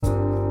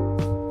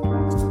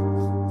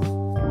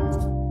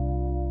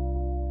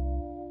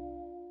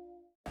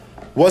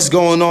What's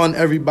going on,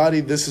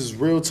 everybody? This is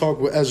Real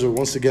Talk with Ezra.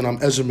 Once again, I'm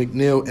Ezra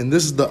McNeil, and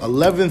this is the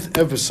 11th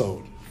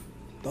episode.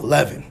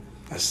 11.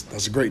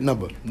 That's a great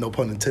number, no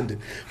pun intended.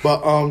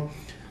 But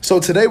so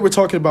today we're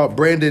talking about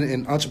branding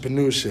and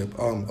entrepreneurship.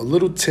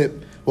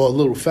 A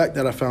little fact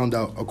that I found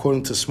out,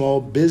 according to Small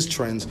Biz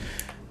Trends,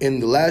 in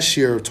the last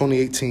year of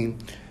 2018,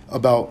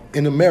 about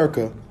in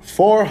America,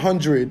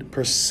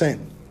 400%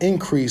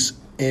 increase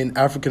in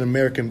African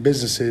American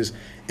businesses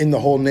in the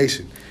whole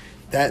nation.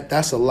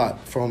 That's a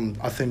lot from,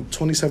 I think,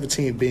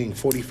 2017 being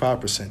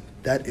 45%.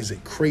 That is a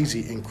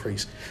crazy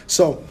increase.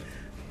 So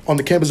on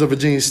the campus of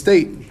Virginia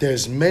State,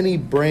 there's many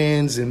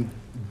brands and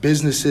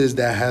businesses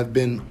that have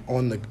been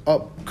on the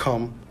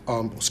come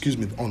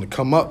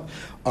up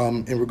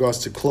in regards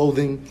to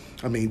clothing.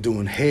 I mean,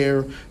 doing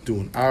hair,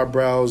 doing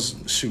eyebrows,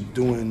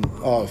 doing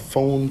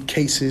phone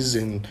cases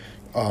and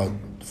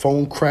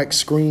phone crack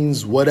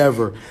screens,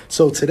 whatever.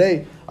 So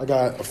today, I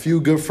got a few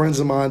good friends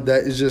of mine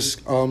that is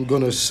just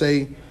going to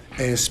say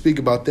and speak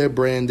about their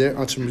brand, their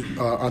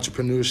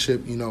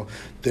entrepreneurship, you know,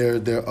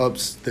 their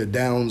ups, their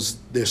downs,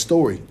 their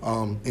story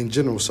in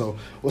general. So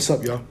what's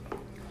up, y'all?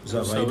 What's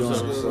up? How you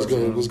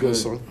doing? What's good,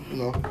 son? You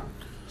know.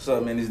 What's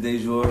up, man? This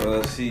is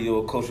Dejor,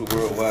 CEO of Culture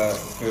Worldwide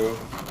Apparel.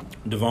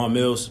 Devon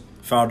Mills,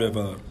 founder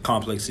of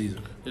Complex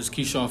Season. This is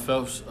Keyshawn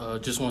Phelps.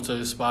 Just want to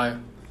inspire.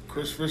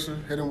 Chris Fisher,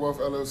 Hidden Wealth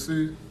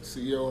LLC,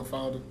 CEO and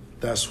founder.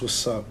 That's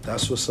what's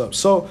up.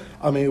 So,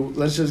 I mean,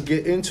 let's just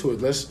get into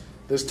it. Let's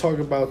talk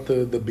about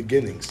the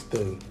beginnings,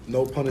 the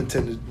no pun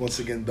intended, once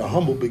again, the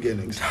humble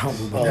beginnings of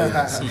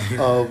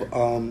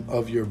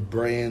your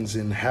brands,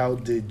 and how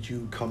did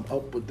you come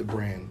up with the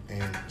brand?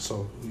 And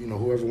so, you know,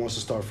 whoever wants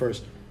to start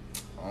first.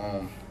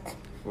 Well,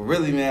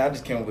 really, man, I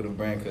just came up with a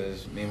brand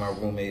because me and my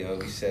roommate,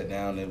 we sat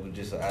down, and it was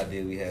just an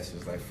idea we had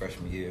since like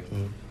freshman year.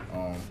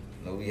 Mm-hmm.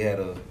 You know, we had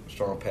a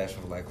strong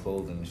passion for like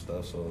clothing and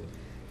stuff, so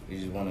we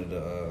just wanted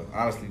to,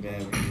 honestly,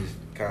 man, we just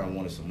kind of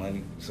wanted some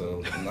money.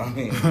 So, you know what I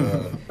mean?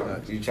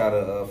 We try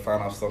to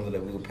find out something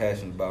that we were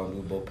passionate about. We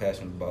were both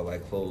passionate about,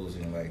 like, clothes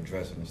and, like,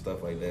 dressing and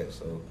stuff like that.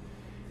 So,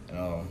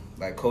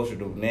 like, culture,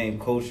 the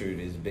name Culture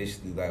is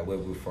basically, like, where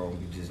we're from.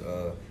 We just,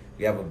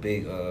 we have a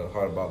big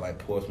heart about, like,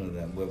 Portsmouth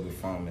and where we're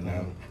from. And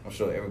I'm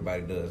sure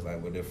everybody does,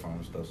 like, where they're from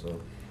and stuff.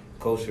 So,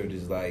 Culture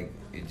is, like,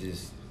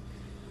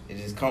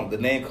 the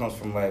name comes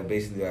from, like,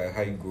 basically, like,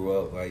 how you grew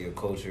up, like, your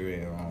culture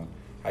and,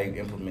 how you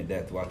implement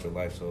that throughout your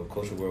life. So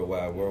Culture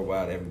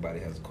Worldwide, everybody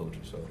has a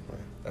culture. So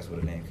that's where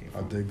the name came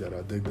from. I dig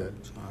that.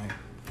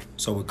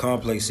 So with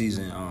Complex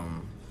Season,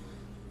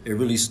 it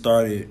really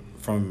started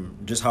from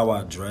just how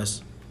I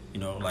dress. You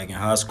know, like in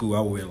high school,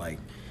 I would wear like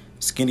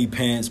skinny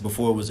pants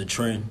before it was a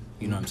trend.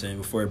 You know what I'm saying?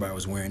 Before everybody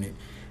was wearing it.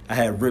 I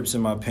had rips in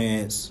my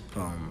pants.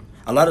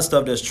 A lot of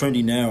stuff that's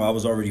trendy now, I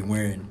was already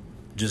wearing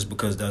just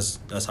because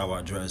that's how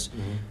I dress.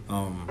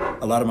 Mm-hmm.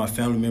 A lot of my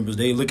family members,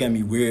 they look at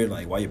me weird,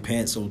 like, why your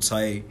pants so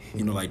tight?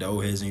 You know, like the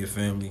old heads in your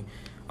family.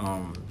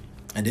 And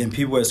then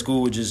people at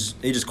school would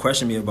just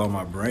question me about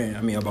my brand.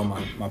 I mean,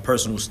 about my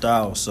personal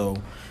style. So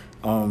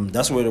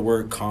that's where the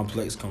word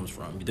complex comes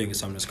from. You think it's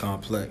something that's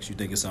complex. You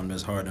think it's something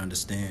that's hard to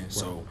understand. Right.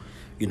 So,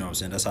 you know what I'm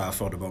saying? That's how I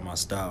felt about my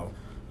style.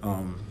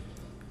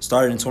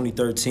 Started in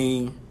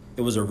 2013.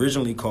 It was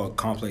originally called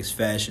Complex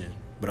Fashion,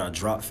 but I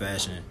dropped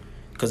fashion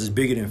because it's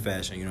bigger than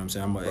fashion. You know what I'm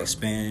saying? I'm going to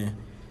expand.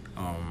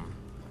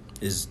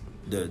 Is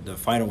the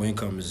final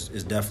income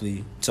is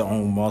definitely to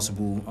own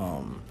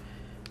multiple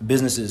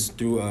businesses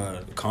through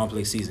a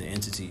Complex Season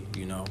entity,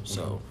 you know.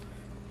 So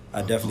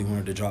I definitely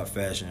wanted to drop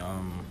fashion.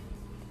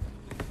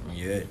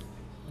 Yeah.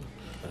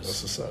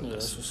 That's what's up. Yeah,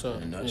 that's what's up.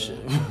 In a nutshell.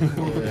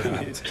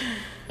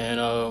 Yeah.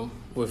 And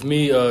with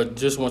me,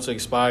 just want to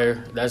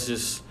inspire. That's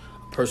just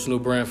a personal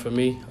brand for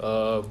me.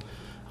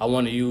 I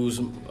want to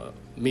use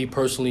me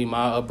personally,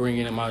 my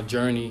upbringing and my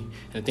journey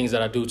and the things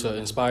that I do to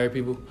inspire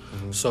people.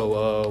 Mm-hmm.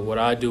 So what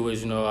I do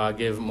is, you know, I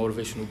give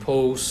motivational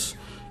posts.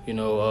 You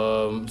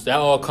know, that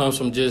all comes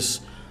from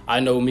just, I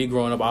know me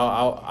growing up,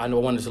 I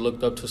wanted to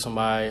look up to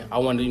somebody. I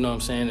wanted, you know what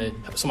I'm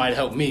saying, somebody to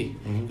help me.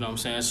 Mm-hmm. You know what I'm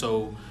saying?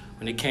 So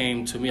when it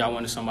came to me, I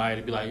wanted somebody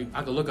to be like,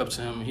 I could look up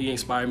to him. He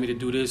inspired me to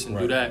do this and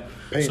do that.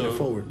 Paying it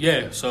forward.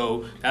 Yeah,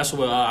 so that's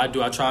what I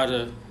do. I try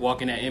to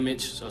walk in that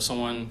image so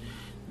someone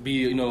be,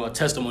 you know, a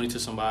testimony to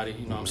somebody,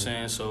 you know what I'm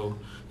saying? So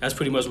that's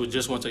pretty much what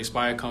Just Want to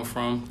Inspire come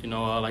from. You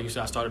know, like you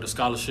said, I started a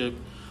scholarship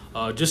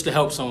just to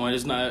help someone.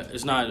 It's not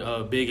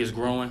big, it's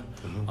growing.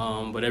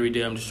 Mm-hmm. But every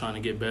day I'm just trying to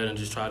get better and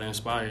just try to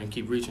inspire and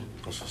keep reaching.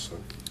 That's what's up.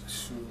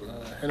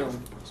 Hidden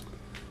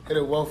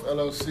Wealth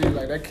LLC,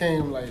 like that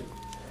came like,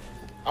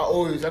 I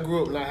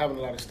grew up not having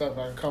a lot of stuff.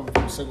 I come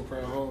from a single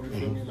parent home, you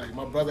feel me? Like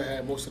my brother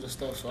had most of the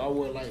stuff, so I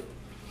wore like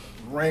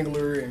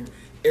Wrangler and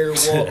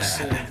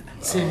Airwalks and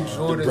Tim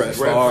Jordans. Brett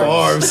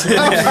Favre's.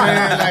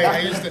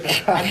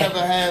 I never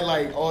had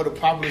like all the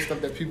popular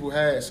stuff that people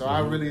had, so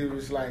I really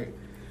was like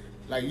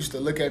used to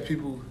look at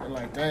people and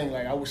like, dang,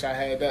 like I wish I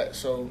had that.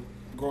 So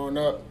growing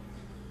up,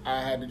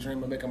 I had the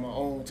dream of making my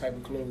own type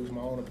of clothes,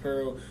 my own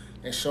apparel,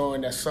 and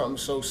showing that something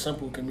so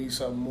simple can mean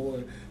something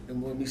more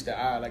than what meets the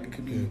eye. Like it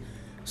could be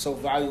so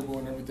valuable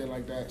and everything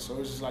like that. So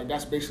it's just like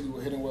that's basically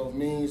what Hidden Wealth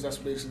means. That's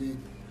basically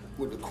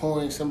what the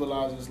coin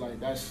symbolizes, like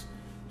that's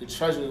the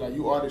treasure. Like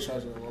you are the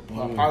treasure.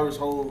 A pirate's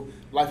whole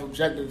life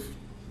objective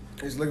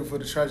is looking for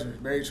the treasure,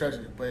 buried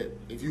treasure. But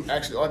if you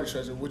actually are the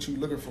treasure, what you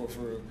looking for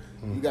real?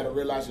 You got to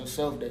realize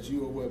yourself that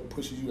you are what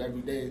pushes you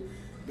every day.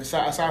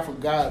 Aside from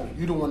God,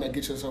 you the one that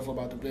gets yourself up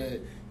out the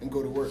bed and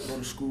go to work, go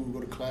to school,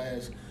 go to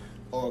class,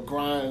 or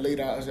grind late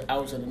hours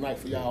of the night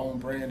for your own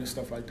brand and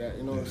stuff like that.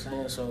 You know what I'm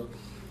saying? So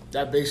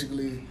that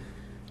basically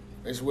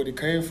is where it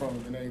came from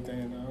and everything.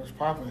 And it's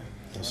popping.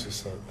 That's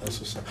what's up. That's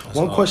what's up.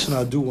 One question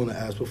I do want to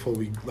ask before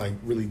we like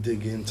really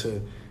dig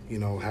into, you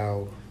know,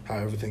 how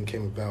everything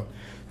came about.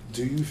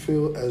 Do you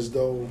feel as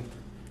though,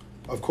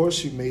 of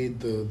course, you made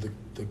the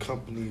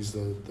companies,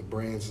 the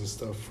brands and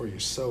stuff for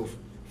yourself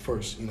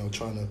first, you know,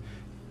 trying to,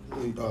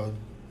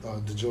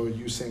 DeJoy,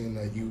 you saying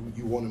that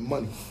you wanted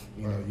money,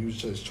 you know, you was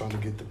just trying to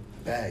get the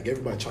bag.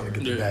 Everybody trying to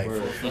get the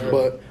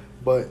bag.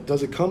 But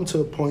does it come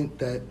to a point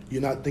that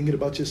you're not thinking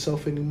about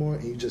yourself anymore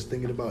and you're just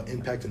thinking about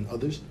impacting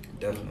others?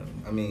 Definitely.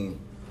 I mean,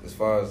 as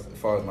far as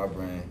my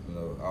brand, you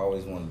know, I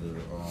always wanted to,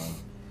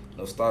 you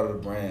know, start a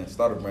brand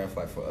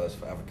for us,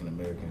 for African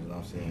Americans. You know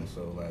what I'm saying?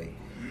 So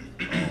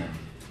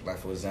like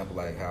for example,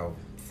 like how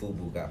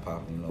FUBU got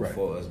popping, you know, right.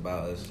 for us, by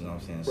us. You know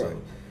what I'm saying? Right.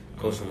 So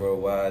Culture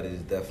Worldwide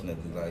is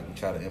definitely like we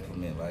try to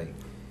implement like,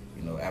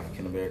 you know,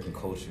 African American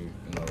culture.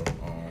 You know,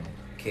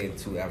 cater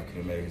to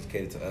African Americans,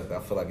 cater to us. I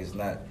feel like it's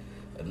not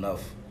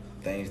enough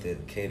things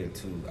that cater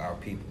to our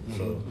people.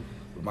 So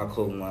with my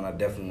clothing line, I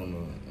definitely want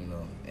to, you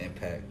know,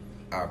 impact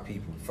our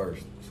people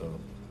first. So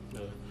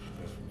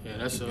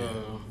that's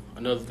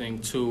another thing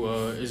too.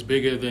 It's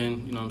bigger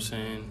than, you know what I'm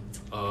saying,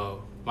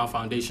 my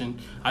foundation.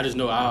 I just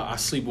know I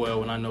sleep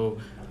well when I know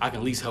I can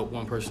at least help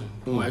one person,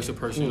 one extra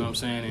person, you know what I'm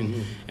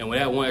saying? And when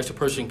that one extra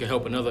person can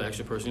help another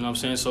extra person, you know what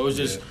I'm saying? So it's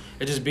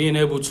just being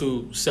able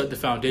to set the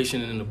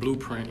foundation and the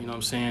blueprint, you know what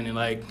I'm saying? And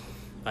like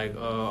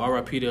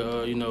RIP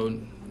to, you know,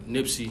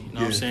 Nipsey, you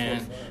know what I'm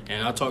saying?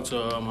 And I talked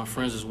to my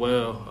friends as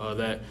well,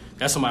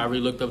 that's somebody I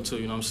really looked up to,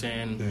 you know what I'm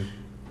saying?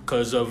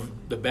 Because of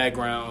the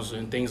backgrounds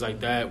and things like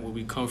that, where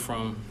we come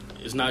from,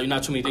 you're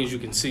not too many things you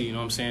can see, you know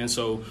what I'm saying?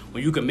 So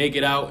when you can make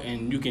it out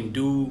and you can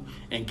do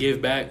and give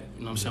back,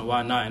 you know what I'm saying,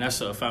 why not? And that's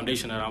a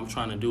foundation that I'm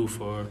trying to do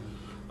for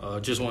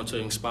just want to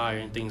inspire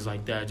and things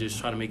like that. Just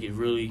try to make it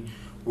really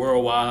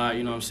worldwide,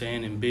 you know what I'm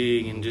saying, and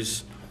big, and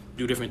just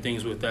do different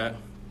things with that.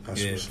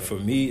 Yeah, for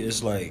me,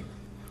 it's like,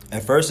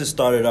 at first it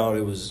started out,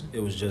 it was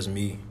just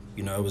me,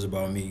 you know, it was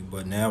about me.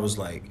 But now it's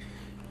like,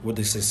 with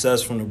the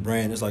success from the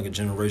brand, it's like a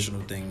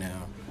generational thing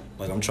now.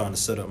 Like, I'm trying to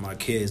set up my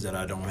kids that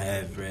I don't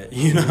have, right?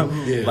 You know?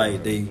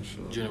 Like, they,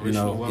 you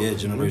know, wealth.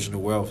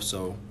 Generational wealth.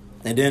 So,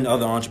 and then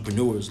other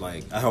entrepreneurs,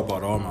 like, I help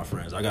out all my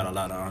friends. I got a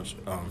lot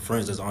of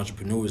friends as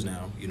entrepreneurs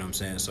now, you know what I'm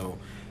saying? So,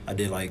 I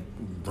did, like,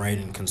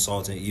 branding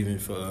consulting, even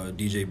for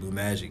DJ Blue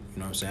Magic, you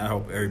know what I'm saying? I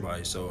help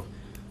everybody, so,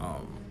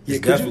 it's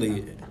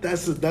definitely...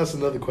 That's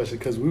another question,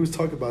 because we was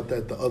talking about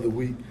that the other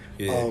week.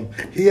 Yeah.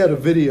 He had a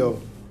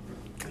video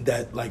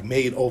that like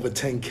made over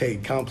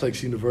 10K,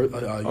 Complex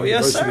University. Oh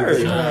yes,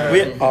 sir.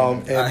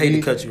 I hate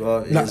to cut you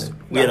off.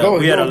 We had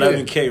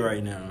 11K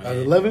right now. At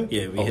 11?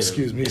 Yeah, we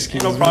excuse me.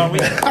 No problem.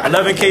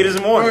 11K this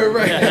morning.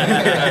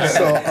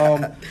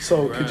 Right.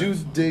 So could you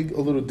dig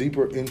a little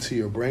deeper into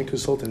your brand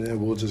consulting, and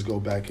then we'll just go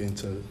back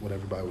into what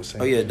everybody was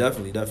saying. Oh yeah,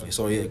 definitely.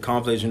 So yeah,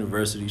 Complex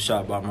University,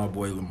 shot by my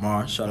boy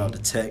Lamar. Shout out to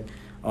Tech.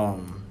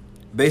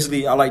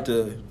 Basically, I like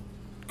to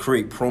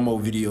create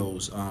promo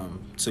videos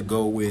to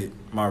go with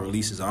my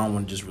releases. I don't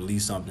want to just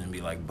release something and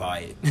be like,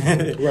 buy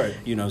it. Right.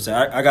 You know what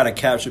I'm saying? I got to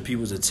capture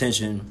people's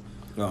attention,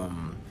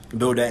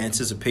 build that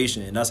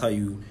anticipation, and that's how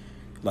you,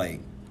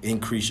 like,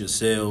 increase your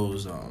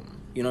sales. You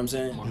know what I'm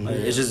saying? Like,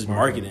 it's just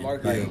marketing.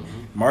 Like,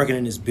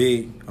 marketing is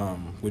big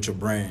with your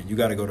brand. You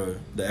got to go to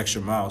the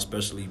extra mile,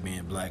 especially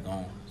being black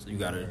owned. So you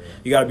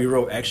gotta be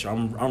real extra.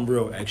 I'm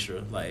real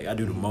extra. Like, I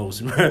do the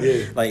most.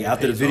 Like,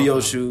 after the video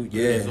shoot,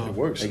 it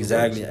works.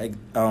 Exactly.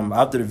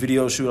 After the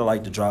video shoot, I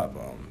like to drop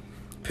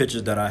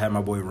pictures that I had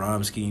my boy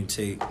Rhyme Scheme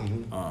take,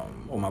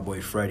 or my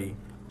boy Freddie.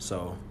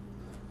 So,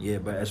 yeah.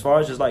 But as far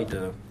as just like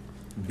the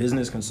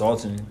business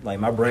consulting, like,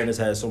 my brand has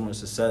had so much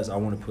success. I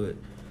want to put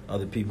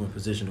other people in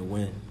position to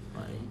win.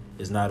 Like,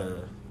 it's not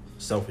a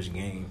selfish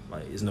game.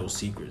 Like, it's no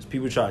secrets.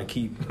 People try to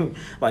keep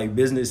like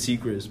business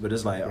secrets, but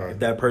it's like, if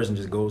that person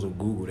just goes on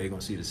Google, they're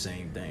gonna see the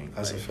same thing.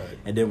 That's a fact.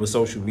 And then with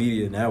social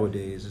media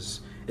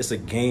nowadays, it's a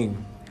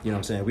game. You know what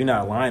I'm saying? We're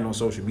not lying on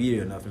social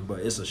media or nothing, but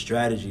it's a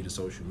strategy to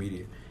social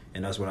media,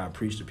 and that's what I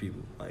preach to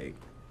people, like,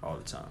 all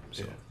the time.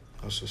 So. Yeah,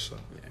 that's what's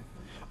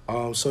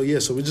up. So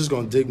we're just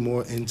gonna dig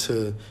more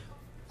into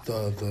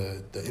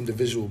the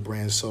individual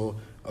brands. So,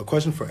 a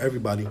question for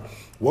everybody: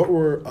 what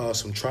were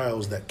some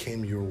trials that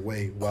came your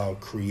way while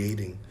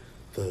creating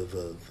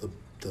the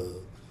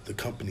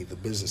company, the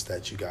business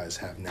that you guys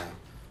have now?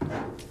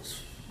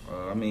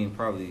 I mean,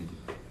 probably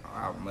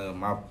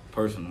my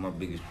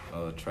biggest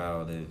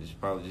trial that is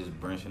probably just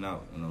branching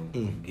out. You know,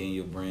 getting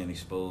your brand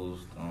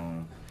exposed.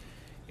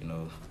 You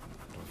know,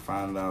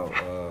 find out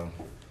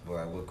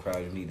what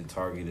crowd you need to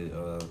target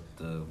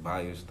to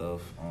buy your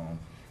stuff.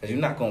 Cause you're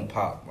not gonna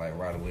pop like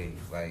right away.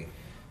 Like,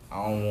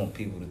 I don't want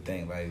people to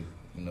think like,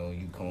 you know,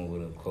 you come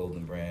with a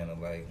clothing brand or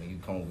like when you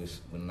come with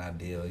an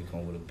idea, or you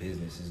come with a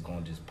business, it's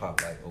gonna just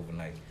pop like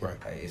overnight.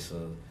 Right. Like it's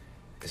a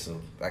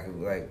like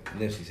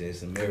Nipsey said,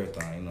 it's a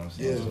marathon. You know what I'm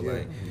saying? Yeah, so yeah.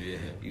 like,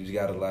 you just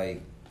gotta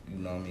like, you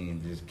know what I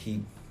mean, just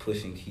keep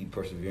pushing, keep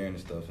persevering and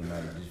stuff, and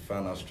like just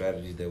find out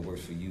strategies that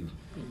works for you.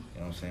 You know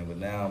what I'm saying? But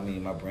now, I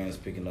mean, my brand is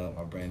picking up.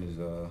 My brand is,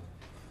 you know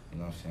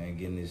what I'm saying,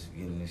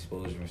 getting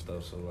exposure and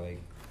stuff. So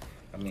like,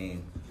 I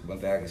mean, one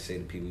thing I can say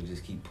to people is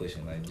just keep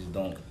pushing. Like, just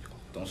don't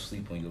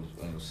sleep on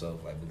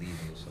yourself. Like, believe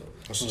in yourself.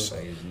 That's what's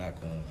like, it's not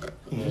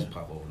gonna just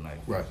pop overnight.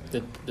 Right.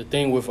 The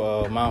thing with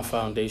Mount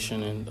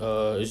Foundation and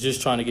is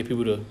just trying to get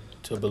people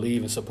to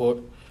believe and support.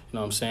 You know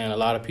what I'm saying? A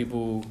lot of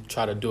people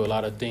try to do a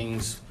lot of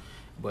things,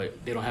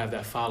 but they don't have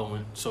that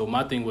following. So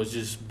my thing was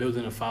just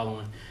building a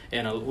following.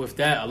 And with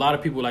that, a lot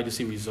of people like to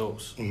see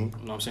results. You know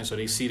what I'm saying? So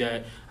they see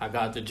that I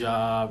got the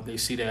job. They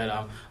see that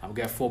I've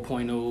got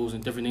 4.0s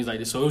and different things like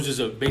this. So it was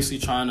just basically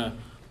trying to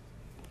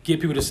get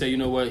people to say, you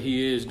know what,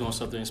 he is doing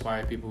something to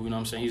inspire people. You know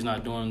what I'm saying? He's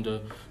not doing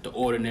the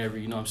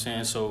ordinary. You know what I'm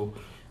saying? So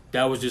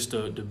that was just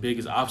the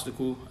biggest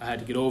obstacle I had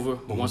to get over.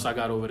 But once I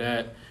got over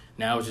that,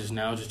 now it's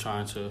just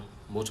trying to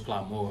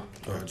multiply more,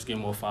 just get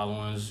more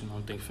followers, you know,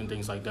 different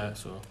things like that.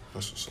 So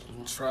That's what's up.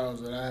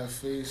 Trials that I have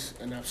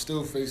faced and I'm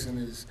still facing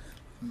is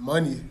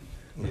money.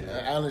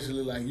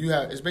 Honestly, like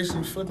it's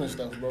basically flipping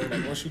stuff, bro.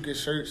 Like once you get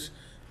shirts,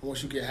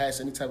 once you get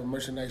hats, any type of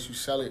merchandise, you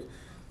sell it.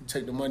 You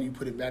take the money, you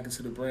put it back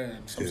into the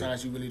brand.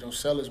 Sometimes you really don't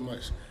sell as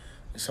much.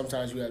 And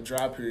sometimes you have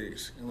dry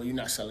periods and when you're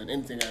not selling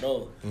anything at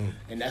all.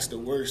 And that's the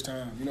worst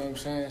time. You know what I'm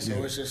saying?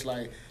 So it's just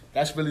like,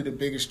 that's really the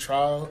biggest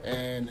trial.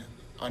 And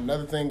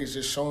another thing is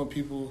just showing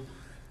people,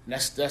 and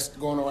that's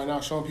going on right now,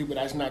 showing people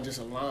that's not just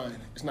a line.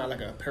 It's not like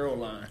an apparel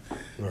line. Right.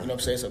 You know what I'm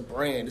saying? It's a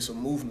brand. It's a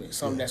movement.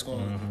 Something that's going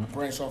to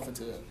branch off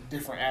into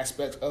different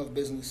aspects of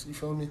business. You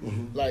feel me?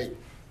 Like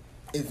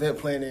event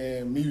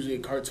planning,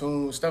 music,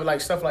 cartoons, stuff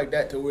like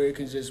that, to where it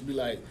can just be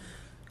like,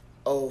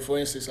 oh, for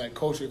instance, like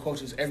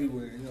culture's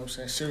everywhere. You know what I'm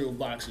saying? Cereal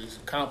boxes,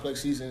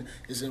 Complex season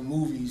is in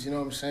movies. You know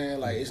what I'm saying?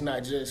 Like it's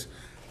not just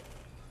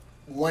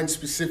one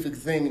specific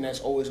thing, and that's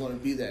always going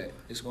to be that.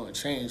 It's going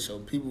to change. So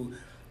people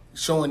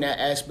showing that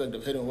aspect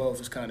of hidden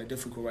wealth is kind of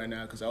difficult right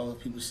now because all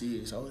people see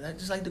is, oh, that's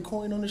just like the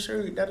coin on the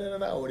shirt,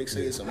 da-da-da-da, or they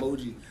say it's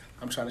emoji.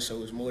 I'm trying to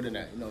show it's more than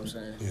that, you know what I'm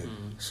saying? Yeah.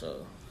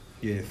 So.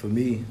 Yeah, for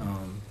me,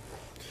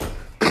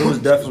 it was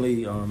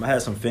definitely, I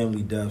had some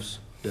family deaths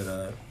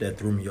that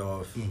threw me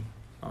off.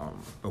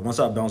 But once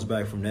I bounced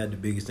back from that, the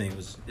biggest thing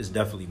is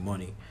definitely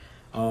money.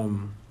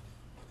 You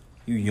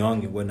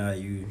young and whatnot,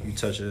 you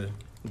touch a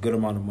good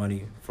amount of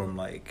money from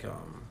like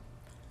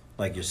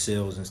your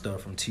sales and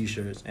stuff from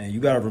T-shirts, and you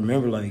gotta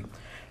remember like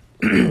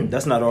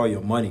that's not all your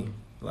money.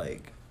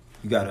 Like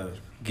you gotta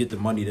get the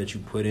money that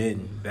you put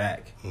in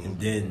back, and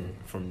then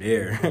from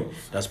there,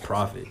 that's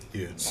profit.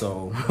 Yeah.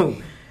 So,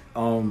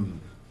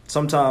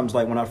 sometimes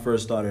like when I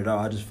first started out,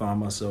 I just found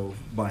myself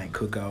buying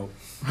Cookout,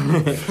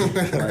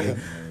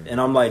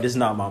 and I'm like, this is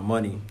not my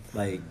money.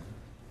 Like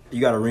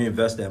you gotta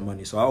reinvest that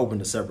money. So I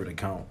opened a separate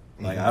account.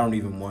 Like I don't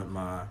even want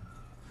my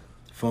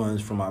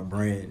funds from my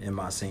brand in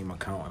my same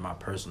account in my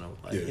personal,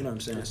 like you know what I'm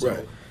saying.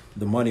 So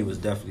the money was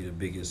definitely the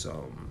biggest.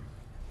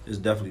 It's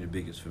definitely the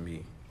biggest for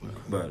me,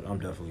 but I'm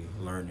definitely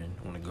learning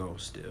on the go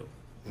still.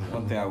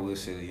 One thing I will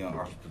say to young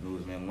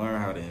entrepreneurs, man, learn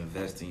how to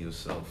invest in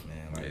yourself,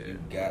 man. Like you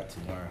got to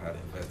learn how to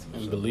invest in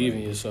yourself. And believe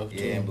in yourself.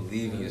 Yeah, and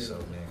believe in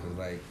yourself, man.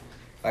 Because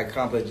like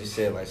Complex just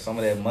said, like some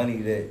of that money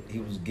that he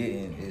was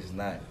getting is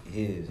not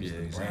his, it's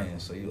the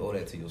brand. So you owe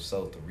that to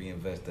yourself to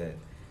reinvest that.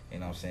 You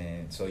know what I'm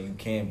saying? So you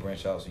can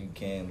branch out, so you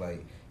can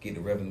like get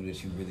the revenue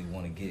that you really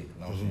want to get. You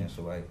know what I'm saying?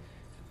 So like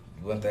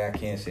one thing I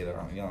can say to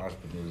young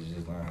entrepreneurs is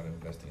just learn how to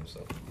invest in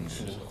yourself.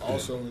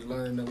 Also is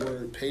learning the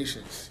word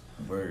patience.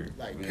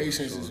 Like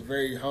patience is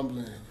very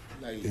humbling.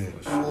 Like you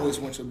always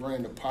want your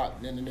brand to pop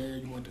then and there.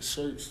 You want the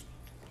shirts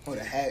or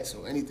the hats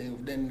or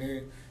anything then and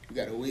there. You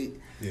gotta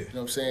wait. You know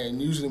what I'm saying?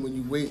 Usually when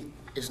you wait,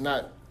 it's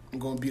not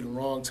going to be the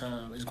wrong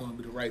time. It's going to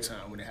be the right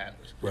time when it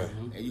happens. Right.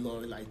 And you're going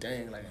to be like,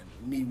 dang, like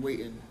me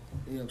waiting.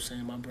 You know what I'm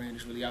saying? My brand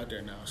is really out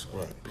there now. So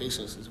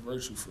patience is a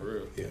virtue for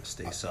real. Yeah,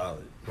 stay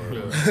solid.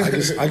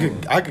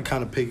 I could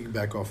kind of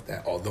piggyback off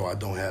that, although I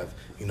don't have,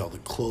 the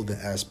clothing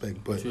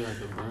aspect, but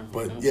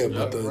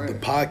the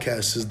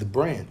podcast is the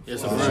brand.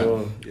 It's a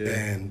brand.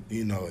 And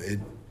it,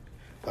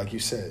 like you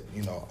said,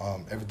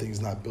 everything's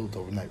not built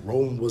overnight.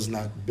 Rome was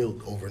not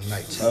built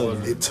overnight.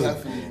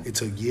 It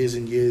took years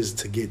and years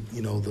to get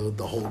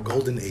the whole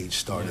golden age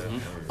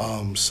started.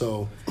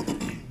 So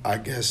I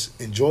guess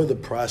enjoy the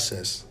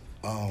process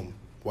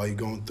while you're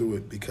going through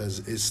it,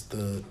 because it's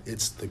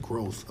the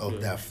growth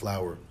of that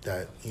flower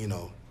that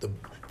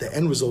the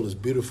end result is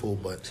beautiful,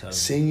 but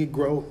seeing it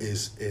grow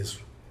is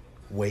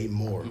way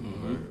more.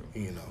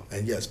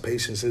 And yes,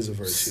 patience is a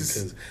virtue,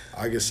 because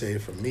I can say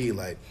for me,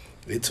 like,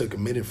 it took a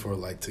minute for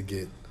to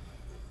get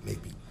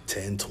maybe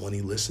 10,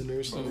 20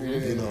 listeners,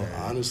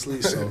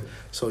 honestly.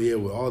 So yeah,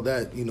 with all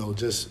that,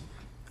 just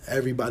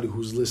everybody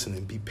who's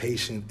listening, be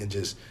patient and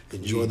just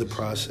enjoy the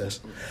process.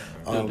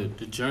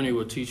 The journey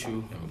will teach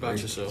you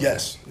about yourself.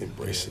 Yes,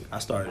 embrace it. I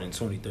started in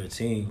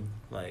 2013.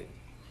 Like,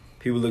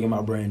 people look at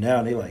my brand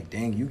now, they like,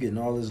 dang, you getting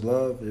all this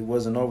love. It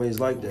wasn't always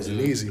like that. It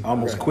wasn't easy. I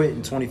almost Right. quit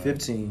in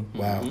 2015.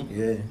 Wow.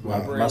 Yeah,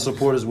 Wow. my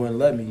supporters wouldn't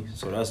let me,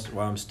 so that's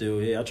why I'm still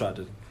here.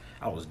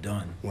 I was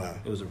done. Wow.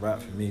 It was a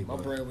wrap for me. My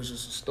but- brand was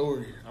just a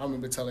story. I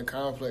remember telling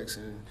Complex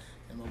and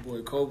my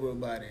boy Cobra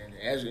about it, and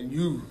Ezra and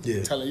you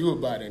telling you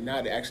about it.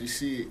 Now to actually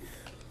see it,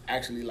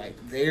 actually like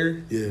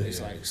there,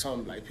 it's like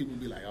something like people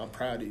be like, "I'm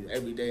proud of you"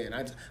 every day, and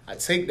I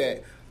take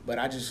that, but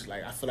I just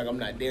like I feel like I'm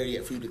not there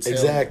yet for you to tell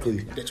Exactly.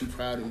 that you're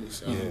proud of me.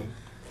 So.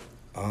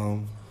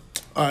 All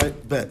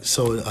right, bet.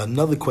 So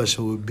another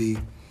question would be,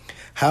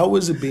 how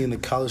is it being a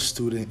college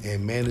student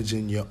and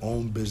managing your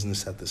own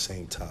business at the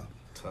same time?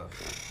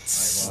 Tough.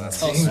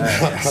 I ain't gonna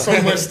lie to you.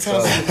 So much tussle.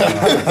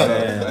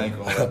 I ain't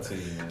gonna lie to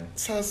you, man.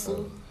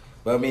 Tussle.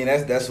 But I mean,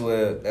 that's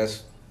where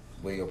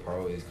your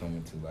priorities come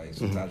into. Like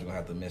sometimes you're gonna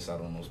have to miss out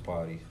on those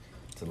parties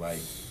to like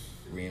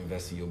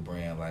reinvest in your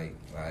brand. Like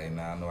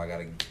now I know I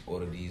gotta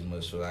order these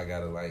much, so I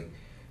gotta like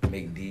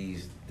make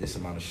this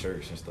amount of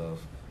shirts and stuff.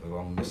 Like, I'm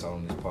gonna miss out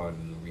on this party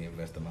to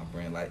reinvest in my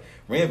brand. Like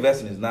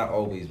reinvesting is not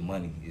always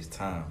money; it's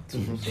time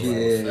too. So, like,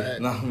 you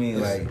know what I mean?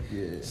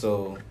 Like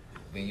so.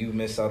 When you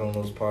miss out on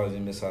those parties,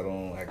 you miss out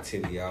on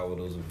activity hour,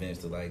 those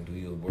events to like do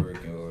your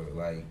work or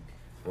like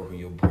work on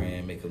your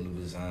brand, make a new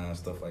design,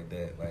 stuff like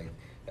that. Like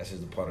that's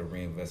just a part of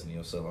reinvesting in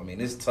yourself. I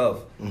mean, it's tough.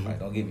 Like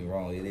don't get me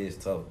wrong, it is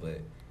tough, but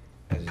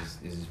it's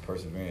just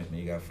perseverance, man.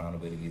 You gotta find a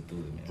way to get through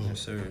it, man. Yes,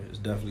 sir. It's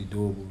definitely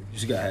doable. You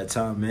just gotta have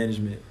time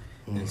management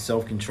and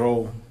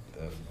self-control.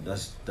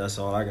 That's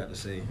all I got to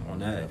say on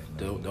that.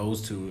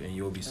 Those two, and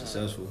you'll be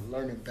successful.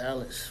 Learning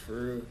balance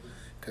for real,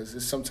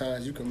 because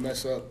sometimes you can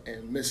mess up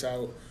and miss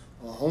out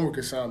on homework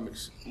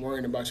assignments,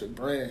 worrying about your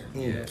brand.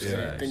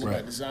 Thinking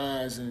about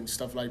designs and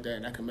stuff like that,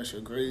 and that can mess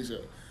your grades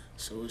up.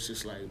 So it's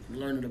just like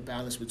learning the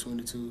balance between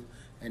the two,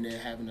 and then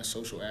having a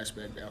social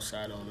aspect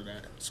outside all of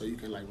that, so you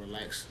can like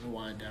relax and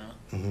wind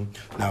down.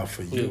 Now,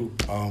 for you,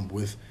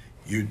 with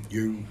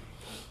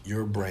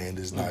your brand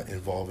is not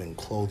involving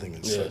clothing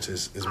and such.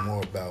 It's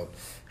more about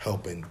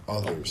helping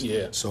others.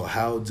 So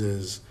how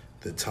does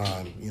the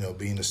time,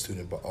 being a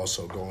student, but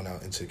also going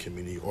out into the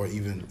community, or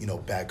even,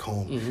 back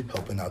home,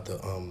 helping out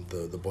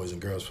the boys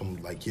and girls from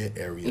like your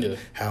area.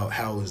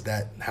 How is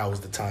that? How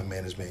is the time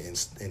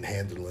management in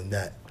handling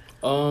that?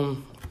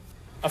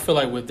 I feel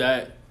like with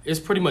that, it's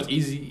pretty much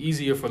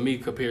easier for me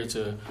compared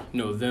to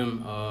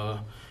them,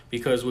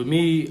 because with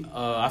me,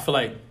 I feel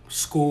like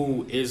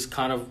school is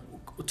kind of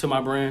to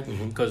my brand,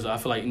 because I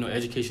feel like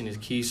education is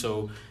key.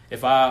 So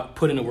if I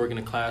put in the work in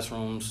the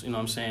classrooms, what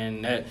I'm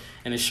saying, that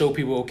and to show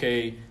people,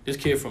 okay, this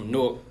kid from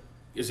Newark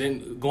is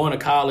going to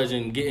college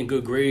and getting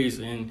good grades,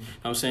 and what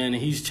I'm saying,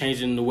 and he's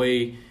changing the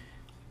way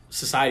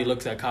society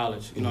looks at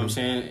college. What I'm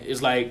saying,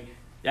 it's like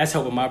that's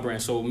helping my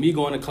brand. So me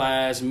going to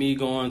class, me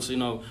going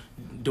to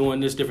doing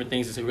this different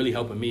things is really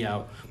helping me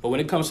out. But when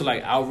it comes to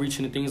like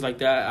outreaching and things like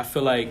that, I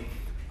feel like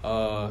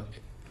kind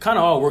of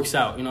all works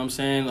out. You know what I'm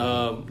saying?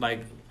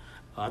 Like.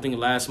 I think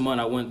last month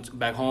I went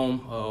back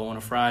home on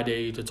a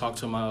Friday to talk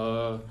to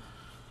my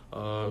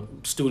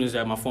students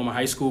at my former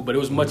high school, but it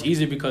was much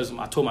easier because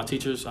I told my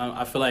teachers.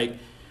 I feel like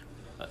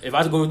if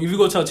you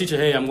go tell a teacher,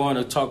 hey, I'm going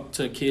to talk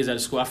to kids at the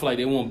school, I feel like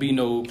there won't be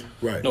no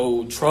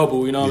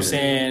trouble. You know what I'm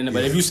saying?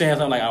 But if you saying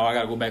something like, oh, I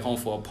got to go back home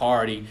for a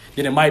party,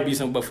 then it might be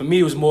something. But for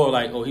me, it was more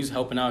like, oh, he's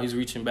helping out, he's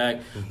reaching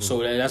back,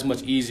 so that's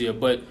much easier.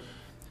 But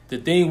the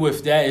thing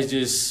with that is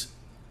just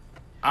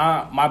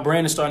my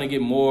brand is starting to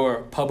get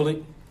more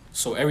public.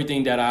 So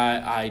everything that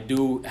I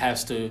do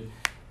has to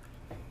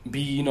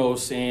be,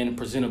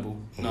 presentable.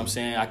 You know what I'm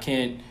saying? I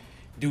can't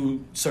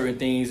do certain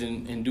things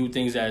and do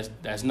things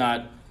that's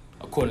not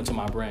according to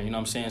my brand. You know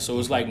what I'm saying? So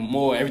it's like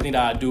more everything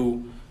that I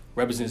do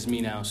represents me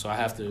now. So I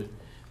have to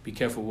be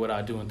careful what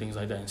I do and things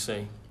like that and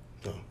say.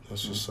 No,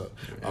 that's what's up.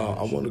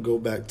 I want to go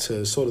back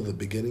to sort of the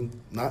beginning,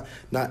 not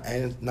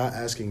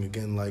asking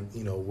again like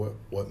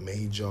what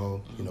made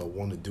y'all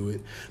want to do it,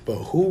 but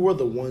who were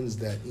the ones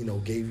that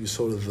gave you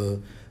sort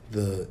of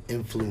the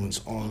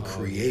influence on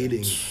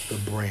creating the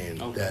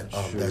brand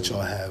that y'all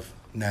have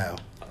now?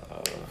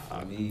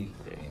 For me,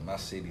 my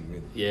city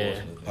really.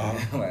 Portsmouth,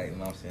 Uh-huh. Like, you know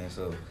what I'm saying?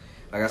 So,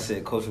 like I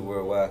said, culture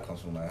worldwide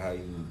comes from like how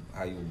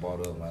you were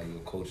brought up, like your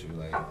culture,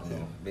 like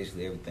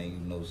basically everything you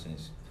know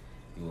since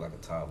you were like a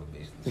toddler,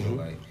 basically. So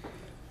like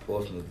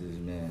Portsmouth is,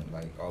 man,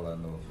 like all I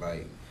know.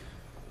 Like,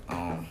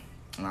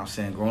 and I'm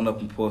saying, growing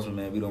up in Portsmouth,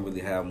 man, we don't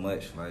really have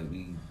much. Like,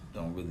 we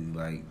don't really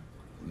like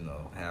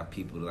have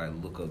people to like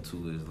look up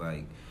to as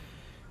like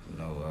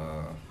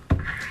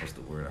what's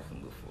the word I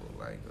can look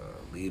for? Like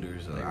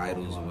leaders or like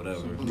idols or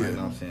whatever. You know what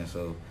I'm saying?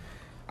 So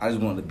I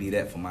just wanted to be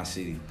that for my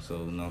city. So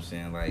you know what I'm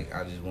saying? Like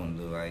I just wanted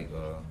to like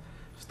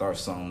start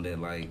something that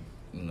like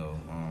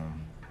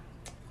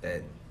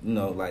that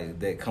like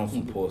that comes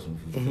from Portsmouth.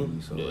 You feel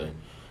me? So like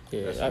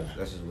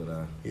that's just what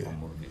I'm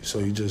motivated. So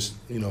you just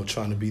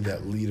trying to be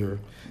that leader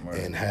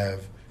and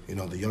have you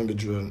know, the younger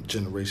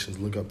generations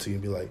look up to you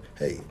and be like,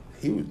 hey,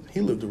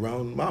 he lived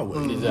around my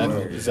way.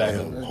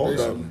 Exactly. And hold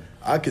up,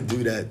 I could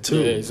do that too.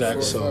 Yeah,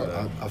 exactly.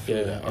 So I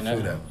feel that. I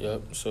feel that.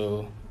 Yep.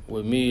 So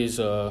with me is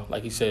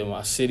like you said,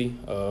 my city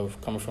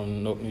of coming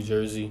from Newark, New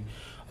Jersey,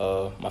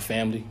 my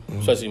family,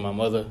 especially my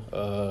mother.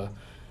 You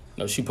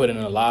know, she put in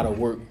a lot of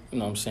work. You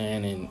know what I'm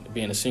saying, and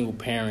being a single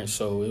parent,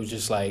 so it was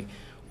just like,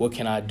 what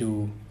can I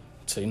do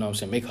to, you know what I'm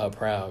saying, make her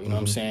proud. You know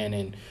what I'm saying,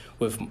 and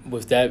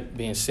with that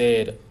being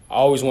said, I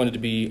always wanted to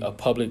be a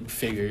public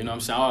figure. You know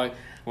what I'm saying.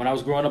 When I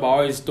was growing up, I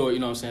always thought, you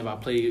know what I'm saying, if I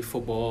played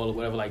football or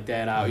whatever like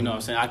that, you know what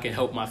I'm saying, I can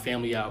help my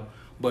family out.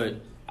 But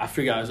I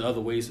figured out there's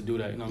other ways to do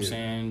that, you know what I'm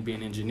saying, being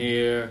an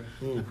engineer.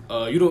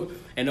 You don't,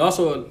 and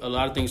also a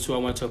lot of things too, I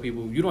want to tell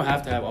people, you don't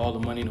have to have all the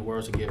money in the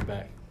world to give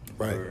back.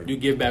 Right. You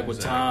give back with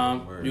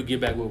time, you give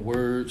back with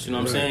words, you know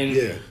what I'm saying?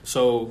 Yeah.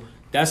 So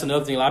that's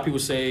another thing. A lot of people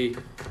say,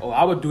 oh,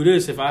 I would do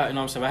this if I, you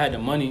know what I'm saying, if I had the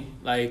money.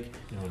 Like,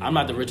 I'm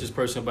not the richest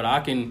person, but I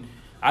can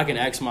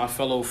ask my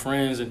fellow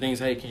friends and things,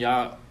 hey, can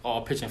y'all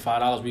all pitch in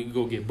 $5? We can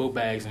go get book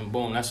bags, and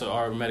boom, that's an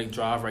automatic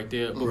drive right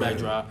there, book bag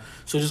drive.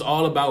 So just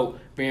all about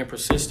being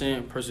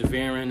persistent,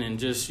 persevering, and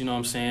just, you know what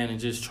I'm saying, and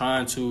just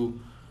trying to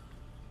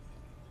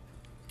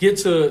get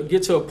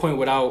to a point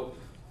without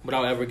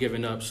ever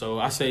giving up. So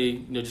I say,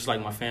 you know, just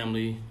like my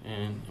family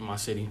and my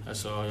city,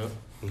 that's all.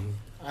 Yeah.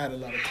 I had a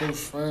lot of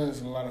close friends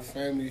and a lot of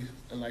family,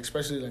 and like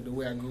especially like the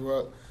way I grew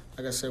up.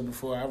 Like I said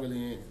before, I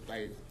really ain't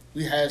like.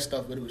 We had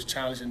stuff, but it was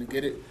challenging to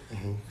get it.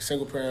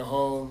 Single parent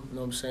home, you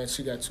know what I'm saying?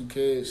 She got 2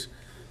 kids.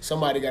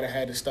 Somebody got to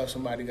have the stuff.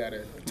 Somebody got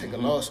to take a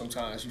loss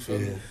sometimes, you feel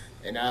me?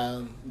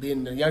 And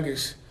being the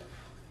youngest,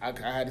 I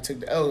had to take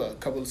the L a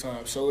couple of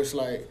times. So it's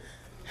like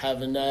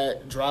having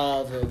that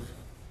drive of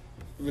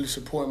really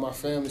supporting my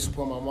family,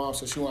 supporting my mom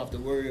so she won't have to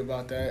worry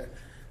about that,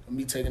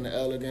 me taking the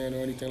L again or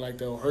anything like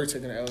that, or her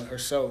taking the L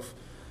herself.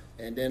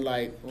 And then,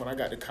 like, when I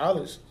got to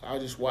college, I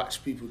just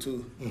watched people,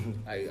 too.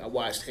 Like, I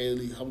watched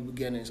Haley, Humble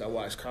Beginnings. I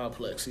watched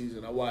Complex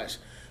Season. I watched,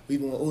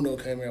 even when Uno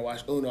came here, I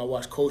watched Uno. I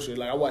watched Culture.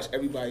 Like, I watched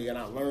everybody, and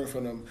I learned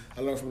from them.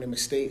 I learned from their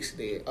mistakes,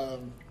 their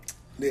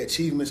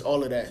achievements,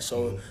 all of that.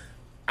 So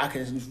I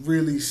can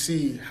really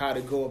see how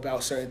to go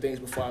about certain things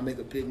before I make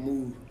a big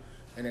move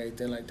and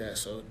everything like that.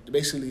 So,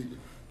 basically,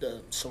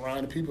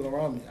 surround the people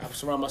around me. I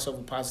surround myself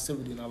with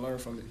positivity, and I learn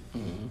from it.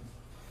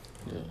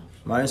 Yeah.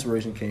 My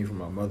inspiration came from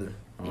my mother.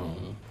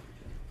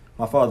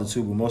 My father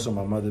too, but most of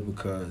my mother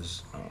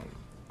because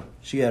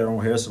she had her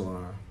own hair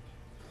salon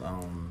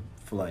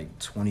for like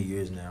 20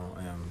 years now,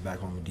 back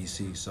home in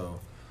DC. So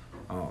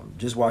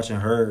just watching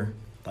her,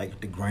 like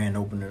the grand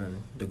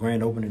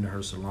opening of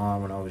her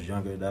salon when I was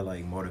younger, that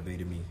like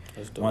motivated me.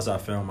 Once I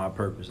found my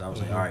purpose, I was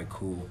like, all right,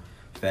 cool.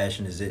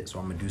 Fashion is it, so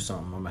I'm gonna do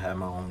something. I'm gonna have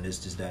my own this,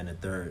 that, and the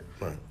third.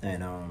 Right.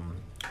 And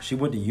she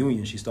went to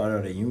Union. She started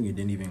out at Union,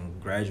 didn't even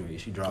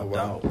graduate. She dropped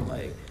out.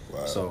 Like,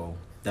 so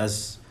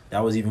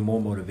that was even more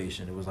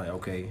motivation. It was like,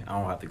 okay, I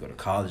don't have to go to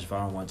college if I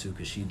don't want to,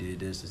 because she did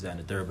this, that, and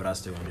the third, but I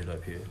still ended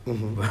up here.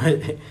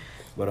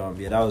 But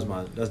yeah,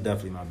 that's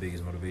definitely my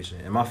biggest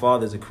motivation. And my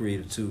father's a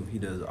creative too. He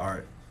does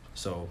art,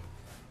 so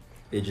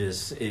it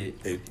was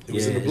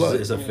in the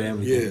blood. It's a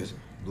family thing, it's a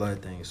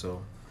blood thing.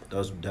 So that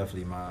was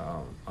definitely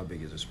my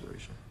biggest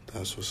inspiration.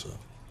 That's what's up.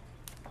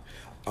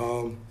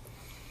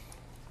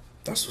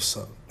 That's what's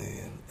up,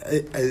 man.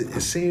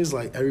 It seems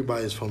like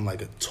everybody's from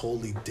like a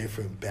totally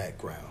different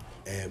background.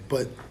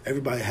 But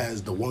everybody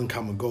has the one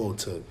common goal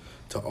to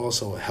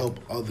also help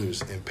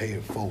others and pay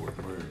it forward.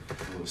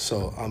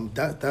 So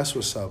that's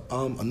what's up.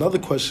 Another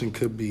question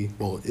could be,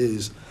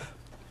 is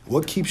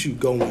what keeps you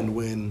going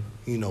when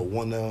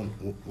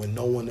when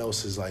no one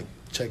else is like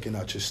checking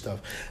out your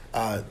stuff?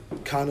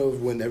 Kind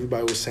of when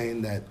everybody was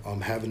saying that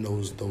having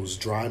those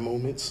dry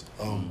moments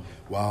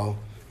while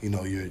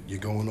you're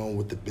going on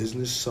with the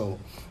business. So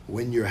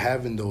when you're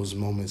having those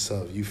moments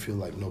of you feel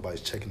like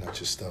nobody's checking out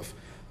your stuff.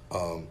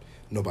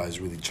 Nobody's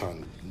really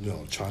trying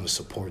to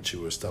support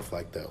you or stuff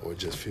like that, or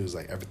just feels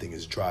like everything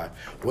is dry.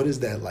 What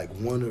is that, like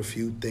one or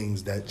few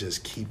things that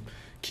just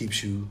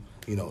keeps you,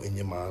 in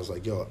your mind? It's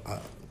like,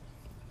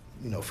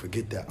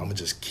 forget that. I'm gonna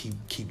just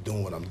keep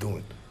doing what I'm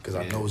doing because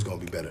I know it's gonna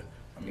be better.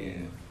 I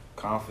mean,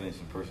 confidence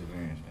and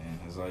perseverance, man.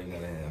 That's all you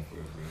gotta have for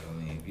real. I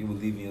mean, if you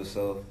believe in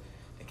yourself,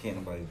 and can't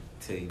nobody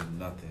tell you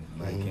nothing.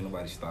 Like, can't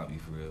nobody stop you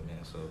for real,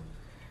 man. So.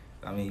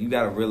 I mean, you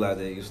gotta realize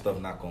that your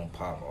stuff not gonna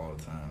pop all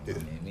the time. Yeah.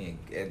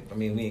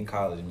 We in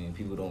college.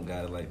 People don't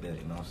got it like that.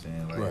 You know what I'm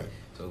saying? Like, right.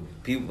 So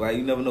people, like,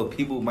 you never know.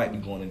 People might be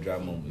going in dry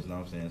moments. You know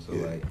what I'm saying? So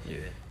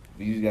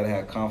you just gotta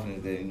have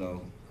confidence that at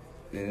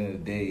the end of the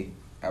day,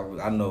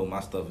 I know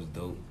my stuff is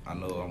dope. I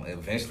know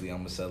eventually I'm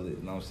gonna sell it. You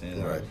know what I'm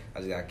saying? Right. I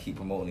just gotta keep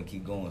promoting and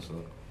keep going.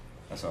 So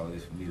that's all it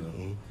is for me,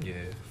 though.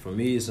 Yeah. For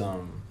me, it's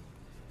what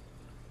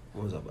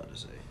was I about to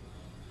say?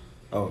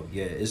 Oh,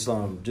 yeah, it's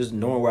just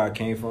knowing where I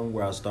came from,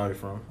 where I started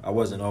from. I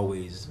wasn't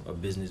always a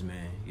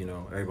businessman,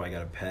 everybody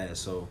got a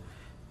past, so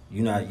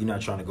you're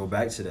not trying to go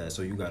back to that,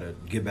 so you got to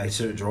get back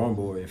to the drawing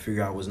board and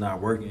figure out what's not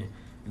working.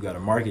 you got to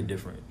market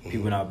different.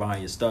 People not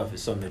buying your stuff.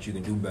 It's something that you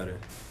can do better.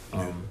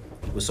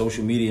 With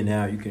social media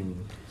now, you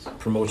can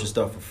promote your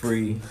stuff for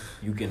free.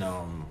 You can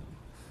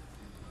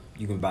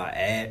buy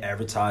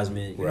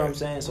advertisement. You know what I'm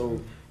saying?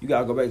 So you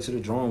gotta go back to the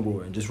drawing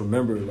board and just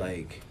remember,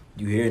 like,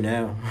 you here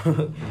now. You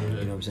know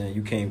what I'm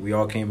saying? We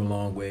all came a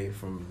long way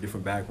from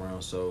different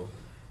backgrounds. So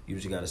you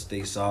just gotta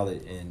stay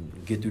solid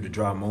and get through the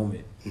dry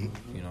moment. You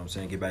know what I'm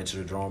saying? Get back to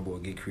the drawing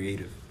board. Get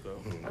creative.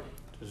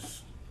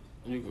 Just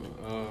you go.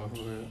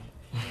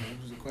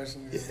 What was the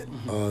question?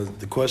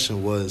 The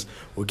question was,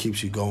 what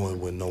keeps you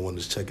going when no one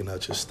is checking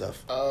out your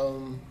stuff?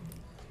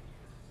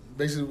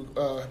 Basically,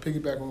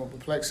 piggyback on what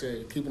Perplex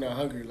said, keeping out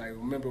hungry. Like,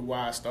 remember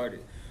why I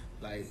started.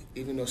 Like,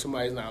 even though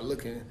somebody's not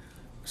looking,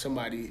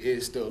 somebody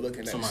is still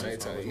looking at the same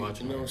time. You know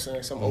what I'm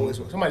saying?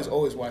 Somebody's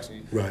always watching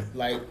you. Right.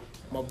 Like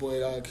my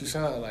boy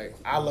Keyshawn. Like,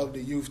 I love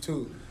the youth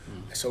too.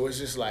 So it's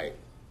just like,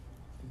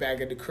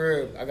 back at the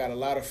crib, I got a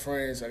lot of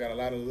friends. I got a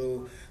lot of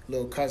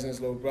little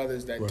cousins, little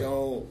brothers that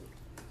don't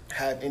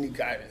have any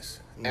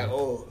guidance at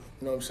all.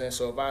 You know what I'm saying?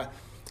 So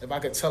if I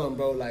could tell them,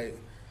 bro, like,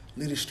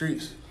 leave the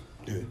streets.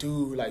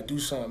 Do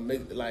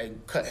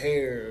something, cut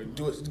hair,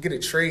 get a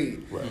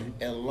trade,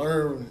 and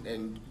learn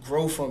and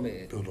grow from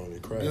it. Build on your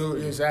craft.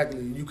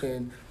 Exactly. You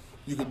can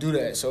do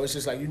that. So it's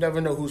just like, you never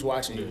know who's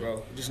watching you, bro.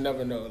 You just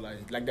never know.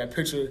 Like that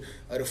picture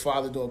of the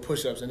father doing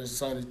push-ups and his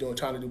son is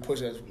trying to do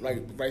push-ups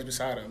right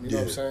beside him. You know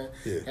what I'm saying?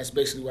 Yeah. That's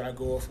basically what I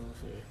go off of.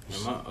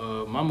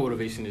 And my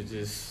motivation is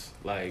just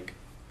like,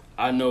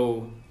 I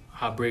know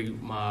how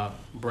big my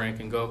brand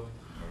can go.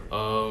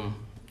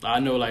 I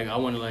know, like, I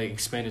want to, like,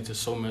 expand it to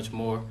so much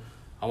more.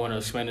 I want to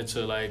expand it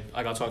to, like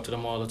I talk to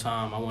them all the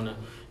time. I want to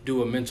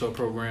do a mentor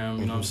program,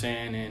 you know what I'm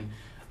saying? And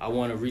I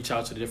want to reach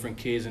out to the different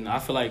kids. And I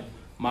feel like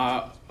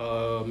my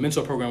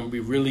mentor program will be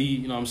really,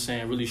 you know what I'm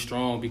saying, really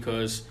strong,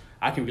 because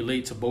I can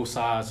relate to both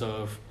sides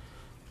of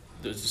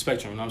the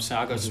spectrum, you know what I'm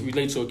saying? I can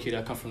relate to a kid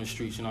that come from the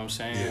streets, you know what I'm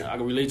saying? Yeah. I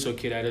can relate to a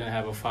kid that didn't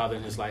have a father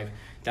in his life.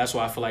 That's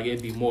why I feel like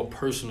it'd be more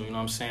personal, you know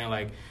what I'm saying?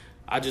 Like,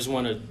 I just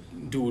want to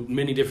do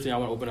many different things. I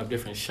want to open up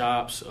different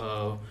shops.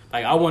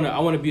 Like, I want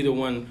to be the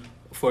one.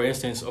 For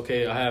instance,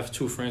 okay, I have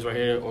 2 friends right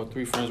here or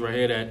 3 friends right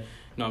here that, you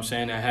know what I'm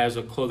saying, that has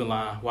a clothing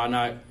line. Why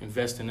not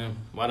invest in them?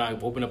 Why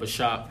not open up a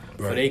shop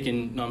where they can,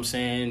 you know what I'm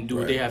saying, do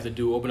what they have to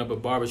do, open up a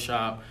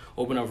barbershop,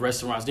 open up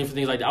restaurants, different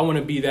things like that. I want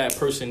to be that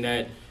person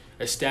that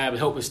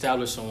help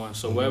establish someone.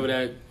 So wherever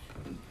that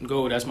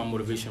go, that's my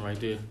motivation right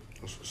there.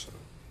 That's what's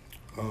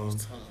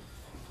up.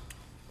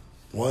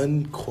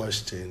 One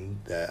question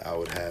that I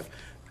would have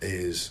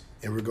is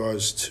in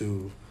regards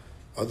to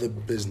other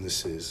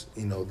businesses,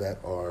 you know, that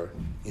are,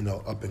 you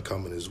know, up and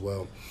coming as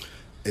well.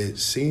 It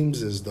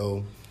seems as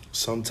though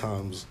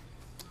sometimes,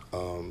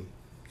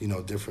 you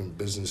know, different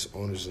business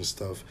owners and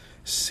stuff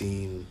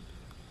seem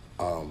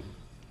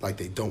like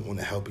they don't want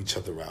to help each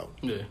other out.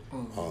 Yeah.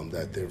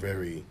 That they're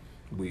very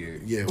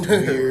weird. Yeah,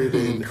 weird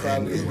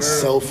and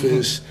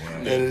selfish,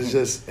 and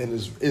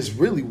it's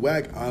really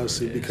whack,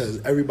 honestly, because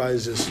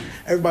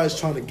everybody's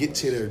trying to get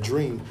to their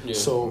dream. Yeah.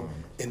 So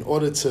in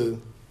order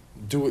to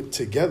do it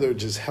together,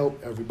 just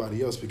help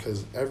everybody else,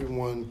 because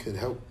everyone could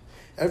help.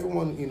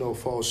 Everyone, you know,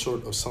 falls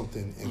short of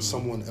something, and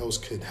someone else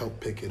could help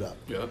pick it up.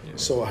 Yep. Yeah.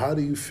 So how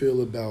do you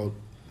feel about,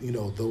 you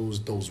know, those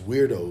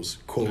weirdos,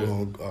 quote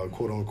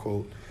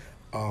unquote,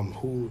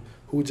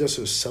 who just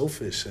are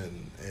selfish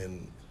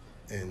and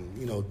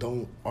you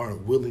know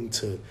aren't willing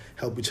to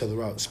help each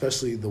other out,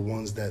 especially the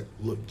ones that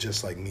look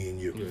just like me and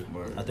you.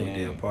 Yeah. I think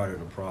they're a part of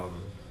the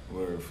problem.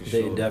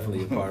 They're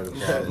definitely a part of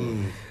the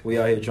problem. We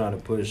out here trying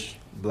to push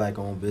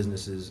black-owned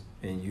businesses,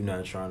 and you're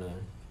not trying to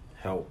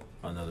help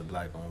another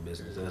black-owned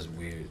business. That's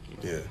weird.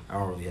 Yeah, I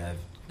don't really have.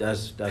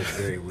 That's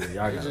very weird.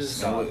 Y'all gotta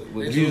stop.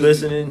 If you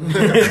listening,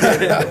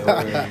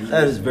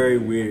 that is very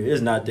weird.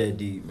 It's not that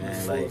deep,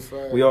 man. Like,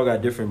 we all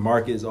got different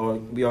markets.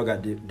 We all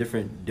got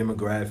different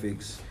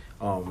demographics.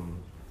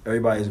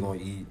 Everybody's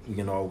gonna eat. We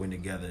can all win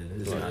together.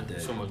 It's not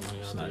that. So much money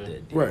it's not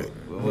that deep. Right.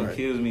 What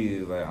kills me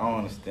is, like, I don't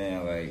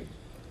understand, like,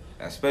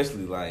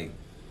 especially like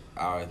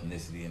our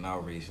ethnicity and our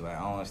race. Like,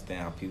 I don't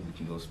understand how people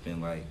can go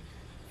spend like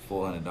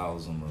 $400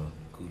 on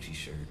a Gucci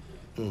shirt.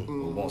 But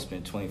won't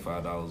spend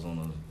 $25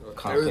 on a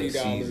complex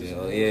season.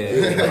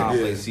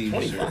 Complex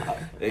season shirt.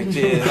 I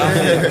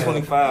mean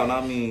 25, and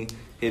I mean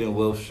Hidden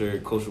Wealth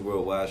shirt, Culture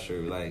Worldwide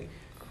shirt. Like,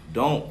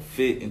 don't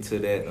fit into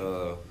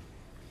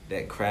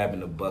that crab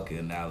in the bucket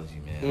analogy,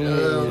 man.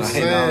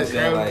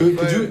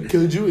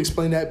 Could you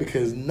explain that,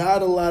 because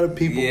not a lot of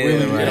people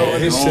really don't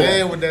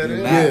understand what that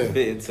is. Not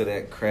fit into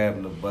that crab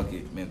in the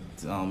bucket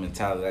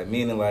mentality. Like,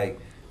 meaning, like,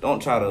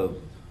 don't try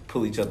to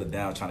pull each other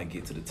down trying to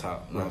get to the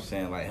top. You know what I'm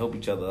saying? Like, help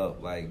each other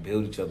up. Like,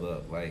 build each other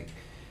up. Like,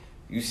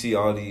 you see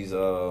all these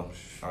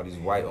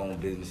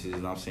white-owned businesses, you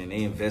know what I'm saying?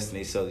 They invest in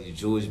themselves. These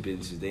Jewish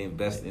businesses, they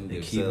invest in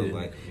themselves.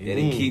 Like,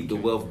 they keep the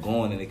wealth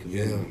going in the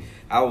community. Yeah.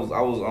 I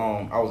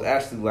was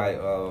actually like,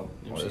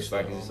 it's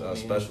like a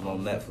special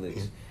on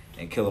Netflix,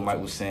 and Killer Mike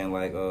was saying,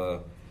 like,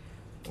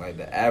 like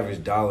the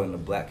average dollar in the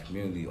black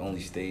community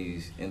only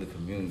stays in the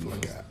community For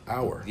like an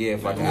hour. Yeah,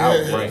 for like an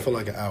hour, right? For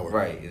like an hour.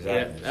 Right,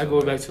 exactly. Yeah, I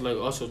go back to like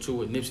also too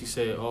what Nipsey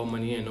said, all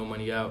money in, no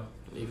money out.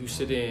 If you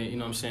sit there, you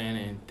know what I'm saying,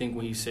 and think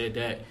when he said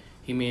that,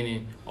 he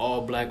meaning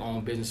all black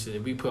owned businesses.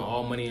 If we put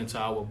all money into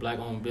our black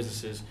owned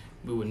businesses,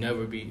 we would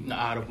never be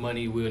out of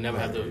money. We would never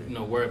have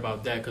to worry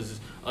about that because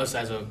us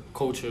as a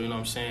culture, you know what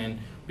I'm saying,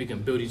 we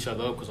can build each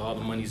other up because all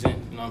the money's in.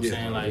 You know what I'm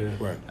saying? Like,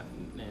 right.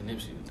 Man,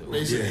 Nipsey.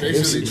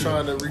 Basically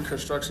trying to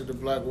reconstruct the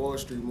Black Wall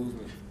Street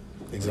movement.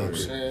 Exactly. You know what I'm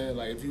saying?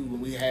 Like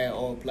when we had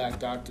all black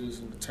doctors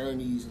and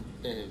attorneys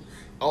and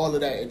all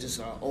of that in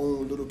just our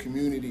own little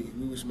community,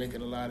 we was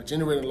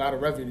generating a lot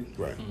of revenue.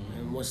 Right.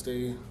 And once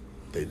they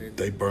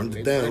burned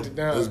it down.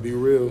 Let's be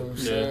real.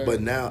 You know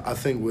But now I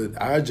think with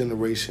our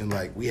generation,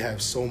 like we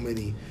have so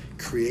many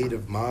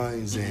creative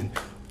minds and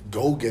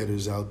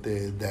go-getters out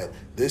there that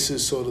this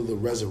is sort of the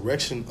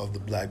resurrection of the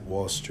Black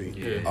Wall Street.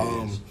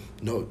 Yeah,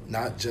 no,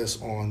 not just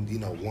on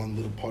one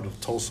little part of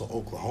Tulsa,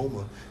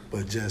 Oklahoma,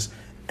 but just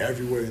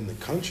everywhere in the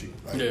country.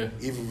 Like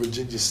even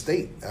Virginia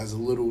State has a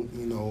little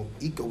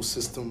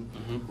ecosystem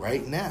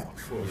right now.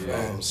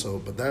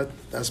 But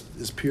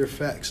that's pure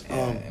facts.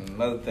 And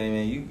another thing,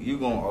 man, you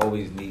gonna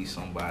always need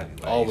somebody.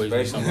 Like, always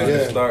need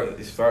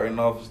especially starting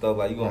off and stuff.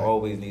 Like you gonna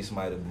always need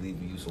somebody to believe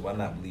in you. So why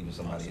not believe in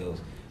somebody else?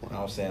 You know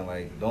what I'm saying?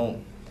 Like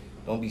don't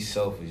be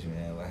selfish,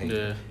 man.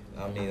 Like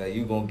I mean, like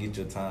you gonna get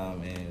your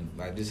time and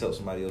like just help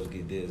somebody else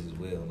get theirs as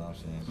well. You know what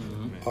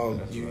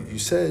I'm saying? You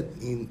said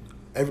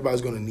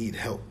everybody's gonna need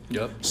help.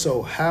 Yep.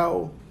 So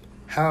how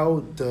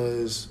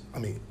does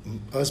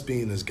us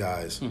being as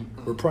guys,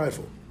 we're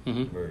prideful.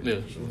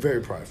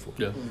 Very prideful.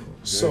 Yeah.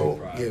 So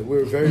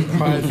we're very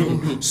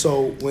prideful.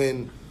 So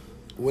when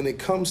it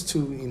comes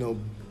to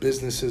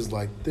businesses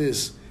like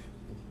this,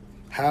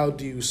 how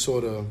do you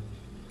sort of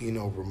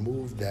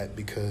remove that,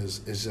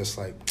 because it's just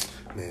like,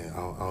 man,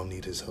 I don't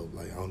need his help.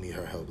 Like I don't need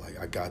her help. Like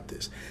I got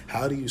this.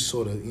 How do you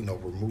sort of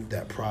remove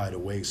that pride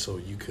away so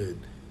you could,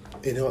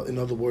 in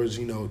other words,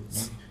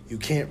 you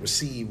can't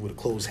receive with a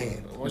closed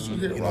hand. Once you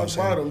hit rock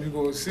bottom, you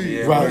gonna see.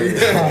 Yeah,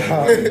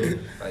 right.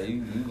 Like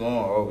you gonna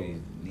always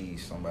need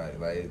somebody.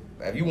 Like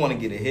if you want to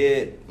get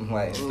ahead,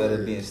 like instead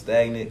of being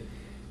stagnant,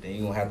 then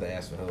you gonna have to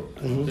ask for help.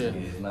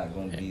 It's not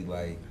gonna be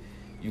like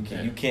you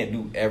can't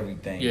do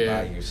everything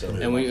by yourself.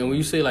 And when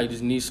you say like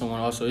just need someone,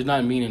 also it's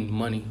not meaning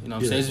money. You know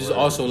what I'm saying? It's just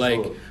also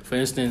like, for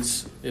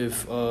instance,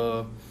 if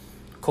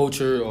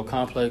Culture or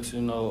Complex,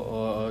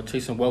 or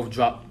Chasing Wealth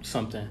dropped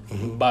something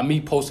by me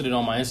posted it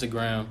on my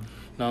Instagram.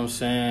 You know what I'm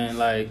saying?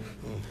 Like,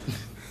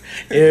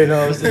 you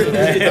know what I'm saying?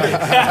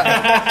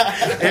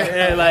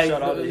 and like,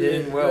 shout out to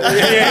Hidden Wealth.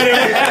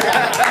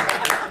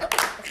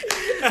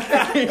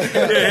 You know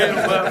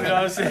what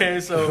I'm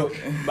saying? So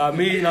by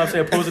me, you know what I'm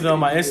saying, posting it on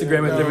my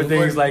Instagram and different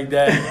things like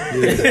that.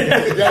 It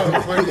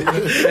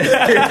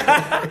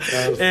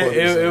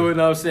would, you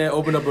know what I'm saying,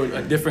 open up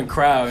a different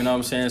crowd, you know what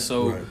I'm saying?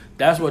 So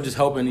that's what just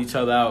helping each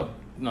other out.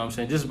 You know what I'm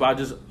saying? Just by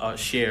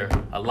share,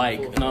 a like,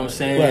 you know what I'm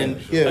saying?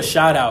 A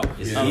shout out.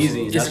 It's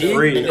easy. It's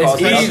free.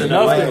 It's easy.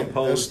 Nothing.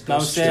 Post. You know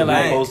what I'm saying?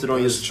 Like, post it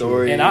on your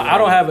story. And I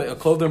don't have a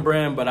clothing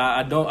brand, but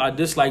I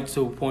dislike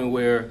to a point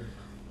where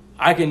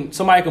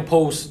somebody can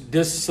post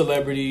this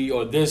celebrity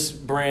or this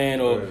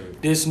brand or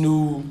this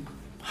new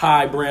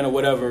high brand or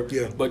whatever,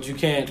 but you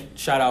can't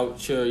shout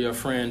out your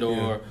friend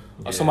or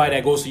somebody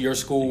that goes to your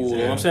school. You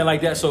know what I'm saying?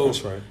 Like that. So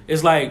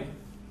it's like,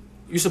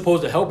 you're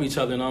supposed to help each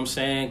other, you know what I'm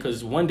saying?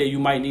 Because one day you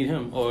might need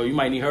him or you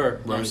might need her.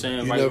 You know what I'm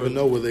saying? You never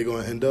know where they're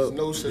going to end up. There's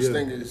no such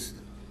thing as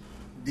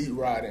deep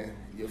riding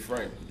your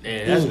friend.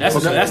 Yeah, that's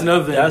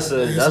another thing. That's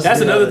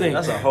another thing.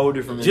 That's a whole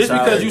different just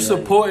mentality. because you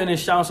supporting and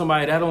shouting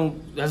somebody,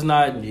 that's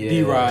not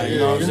D-riding. You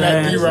know what I'm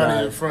saying? You're not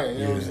D-riding your friend.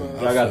 You know what I'm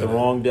saying? I got the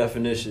wrong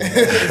definition.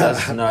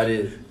 That's not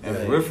it. And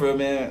for real,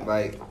 man,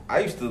 like I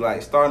used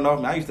to starting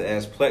off, man, I used to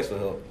ask Plex for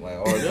help, like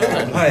all the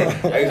time.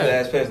 Like I used to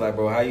ask Plex, like,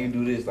 bro, how you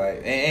do this? Like,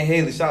 and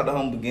Haley, shout out to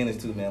Humble Beginners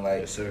too, man.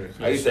 Like,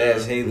 I used to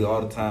ask Haley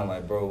all the time,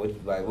 like, bro,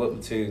 what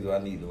material do I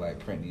need to like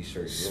print these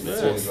shirts? What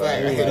materials do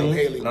I need?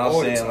 Haley, you know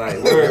what I'm saying?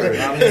 Like, word, you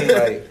know what I mean?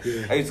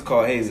 Like, I used to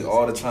call Haley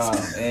all the time,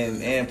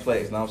 and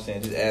Plex, you know what I'm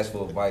saying? Just ask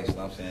for advice, you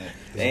know what I'm saying?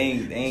 They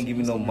ain't give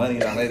me no money,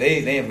 like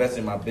they invested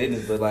in my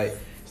business, but like.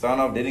 Starting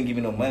off, they didn't give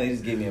me no money. They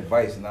just gave me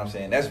advice, you know what I'm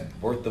saying? That's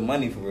worth the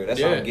money for real. That's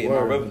how I'm getting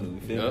my revenue.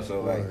 You feel me?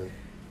 So like,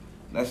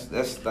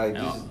 that's like.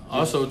 Just,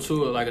 also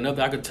too, like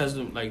another, I could test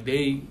them. Like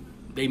they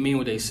mean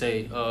what they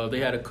say. They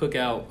had a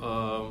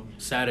cookout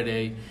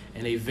Saturday,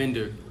 and they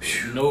vendor,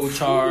 no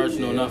charge,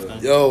 no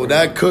nothing. Yo,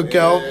 that cookout,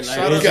 golly,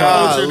 shout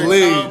out to we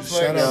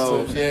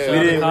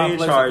didn't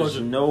charge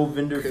no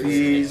vendor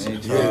fees.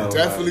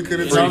 Definitely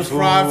could have charged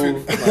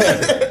profit.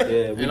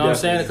 You know what I'm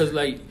saying? Because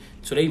like.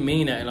 So they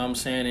mean that, you know what I'm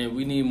saying? And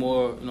we need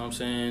more, you know what I'm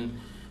saying,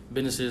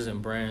 businesses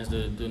and brands to,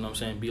 you know what I'm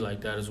saying, be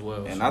like that as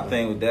well. And I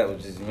think with that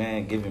was just,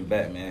 man, giving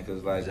back, man.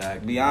 Because, like, to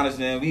be honest,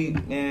 man, we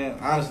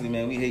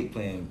hate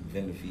playing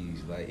vendor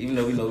fees. Like, even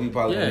though we know we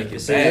probably make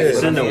it back.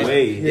 It's in the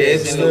way. Yeah,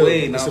 it's in the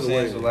way, you know what I'm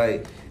saying? So,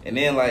 like, And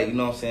then, like, you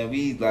know what I'm saying,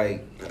 we,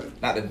 like,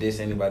 not to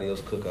diss anybody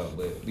else cookout,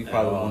 but we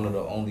probably one of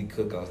the only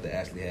cookouts that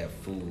actually have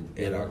food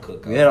at our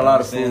cookout. We had a lot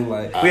of food.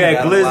 Like, we had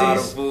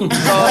glizzies.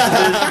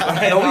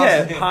 No, we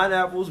had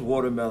pineapples,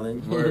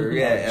 watermelon,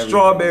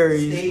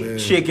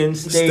 strawberries, chicken,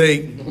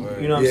 steak. You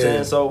know what I'm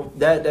saying? So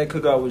that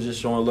cookout was just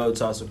showing love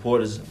to our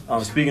supporters.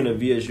 Speaking of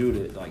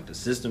VSU, the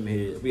system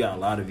here, we got a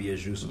lot of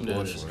VSU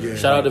supporters. Yeah.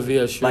 Shout out to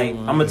VSU. Like,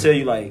 I'm gonna tell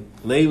you, like,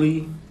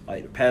 lately,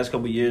 like the past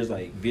couple of years,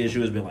 like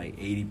VSU has been like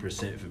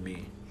 80% for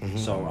me.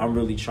 So I'm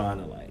really trying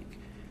to, like,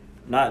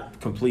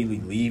 not completely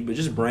leave, but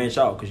just branch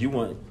out, because you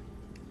want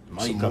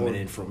money coming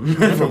in from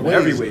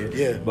everywhere.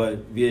 Yeah.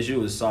 But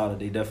VSU was solid.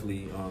 They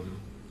definitely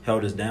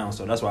held us down.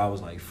 So that's why I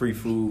was like, free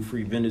food,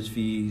 free vendors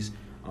fees.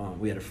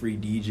 We had a free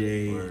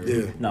DJ.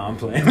 Yeah. No, I'm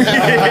playing.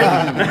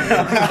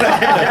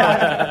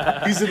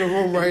 He's in the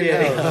room right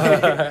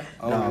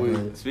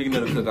now. Speaking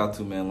of the cookout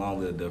too, man, long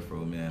live Death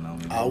Row, man. I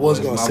mean, I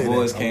was gonna say that. My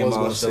boys came out,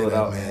 gonna showed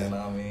out, man.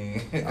 I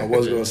mean, I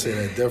was gonna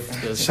say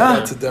that. Shout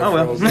out to Death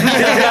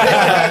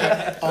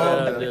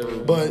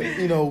Row. But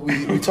you know,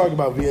 we talk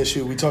about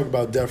VSU, we talk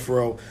about Death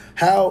Row.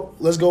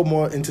 Let's go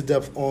more into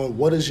depth on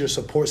what is your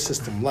support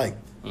system like.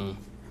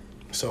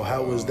 So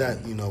how was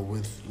that? You know,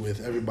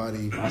 with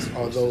everybody,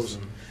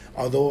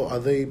 are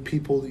they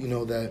people, you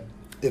know, that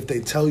if they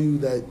tell you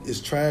that it's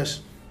trash,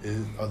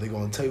 are they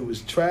going to tell you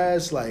it's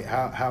trash? Like,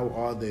 how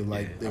are they?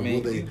 Like, I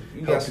mean,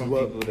 you got some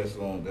people that's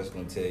going to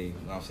tell you, you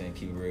know what I'm saying,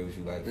 keep it real with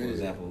you. Like, for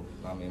example,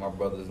 I mean, my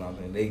brothers, you know what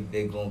I'm saying,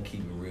 they going to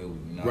keep it real with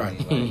you, you know what I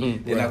mean?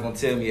 Like, they're not going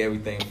to tell me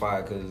everything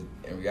fire, because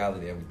in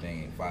reality,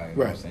 everything ain't fire, you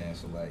know what I'm saying?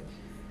 So, like,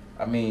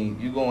 I mean,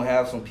 you're going to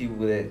have some people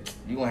that's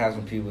just, you know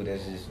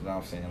what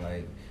I'm saying,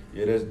 like,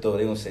 yeah, that's dope.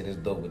 They gonna say that's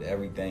dope with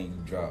everything you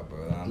drop,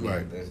 bro. I mean,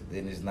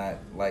 and it's not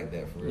like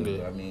that for real.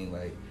 Yeah. I mean,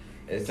 like,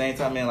 at the same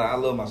time, man, like, I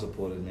love my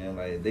supporters, man.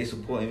 Like, if they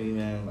supporting me,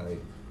 man,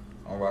 like,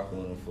 I'm rocking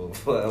with them for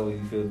forever.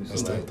 You feel me?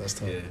 That's tough. That's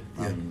tough.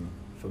 Yeah.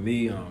 For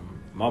me,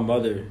 my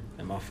mother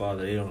and my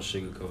father, they don't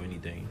sugarcoat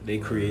anything. They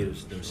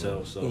creatives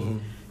themselves. So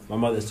my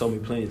mother told me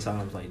plenty of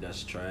times, like,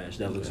 that's trash.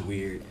 That looks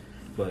weird.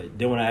 But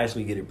then when I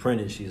actually get it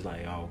printed, she's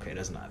like, "Oh, okay,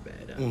 that's not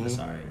bad. That's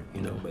all right."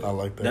 You know, but I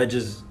like that. That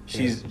just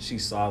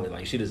she's solid.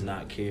 Like, she does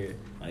not care.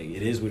 Like,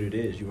 it is what it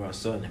is. You are a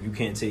son. If you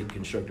can't take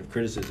constructive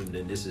criticism,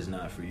 then this is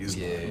not for you.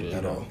 Yeah,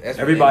 at all.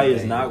 Everybody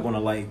is not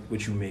gonna like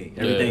what you make.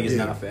 Everything is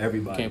not for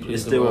everybody.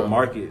 It's still a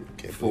market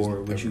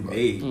for what you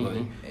made, but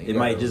it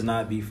might just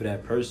not be for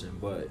that person.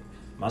 But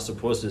my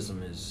support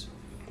system is,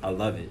 I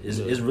love it.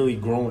 It's really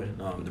growing.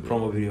 The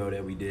promo video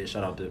that we did,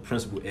 shout out to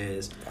Principal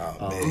Ez.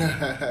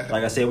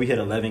 Like I said, we hit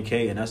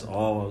 11K, and that's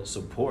all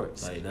support.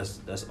 Like,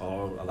 that's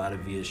all, a lot of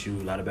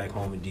VSU, a lot of back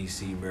home in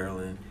DC,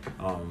 Maryland,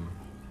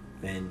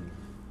 and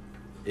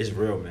it's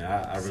real, man.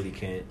 I really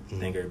can't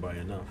thank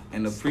everybody enough.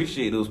 And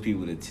appreciate those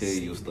people that tell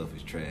you your stuff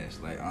is trash.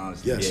 Like,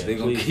 honestly, they're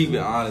gonna please, keep it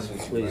honest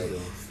with you. Like, do.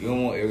 You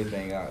don't want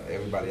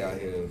everybody out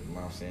here, you know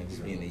what I'm saying,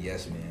 just being a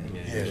yes man.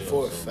 Yeah,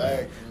 for a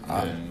fact.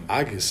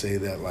 I can say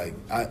that, like,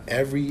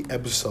 every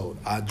episode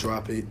I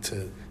drop it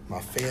to my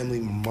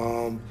family, my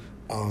mom,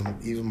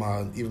 even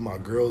my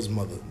girl's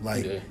mother.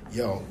 Like,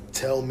 yo,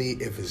 tell me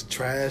if it's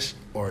trash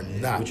or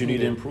not. What you need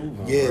to improve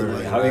on. Yeah,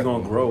 like, how you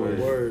gonna grow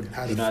it?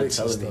 How to fix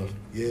and stuff.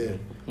 Yeah.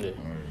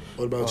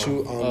 What about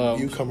you?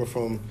 You coming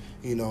from,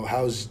 you know,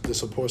 how's the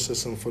support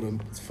system for the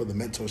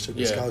mentorship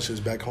and scholarships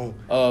back home?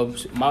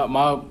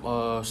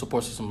 My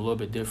support system a little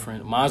bit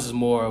different. Mine is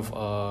more of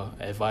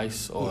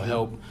advice or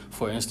help.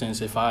 For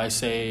instance, if I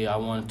say I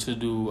want to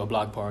do a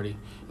block party, you know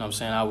what I'm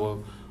saying, I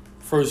will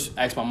first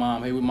ask my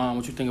mom, "Hey, mom,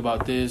 what you think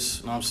about this?"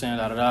 You know what I'm saying,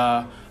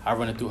 da-da-da. I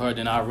run it through her,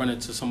 then I run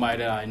it to somebody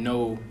that I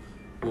know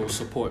will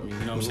support me, you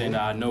know what I'm saying,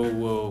 that I know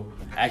will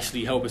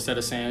actually help, instead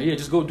of saying, "Yeah,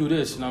 just go do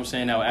this," you know what I'm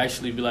saying, that will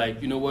actually be like,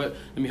 "You know what,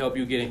 let me help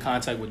you get in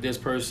contact with this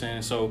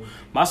person." So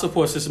my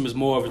support system is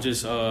more of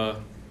just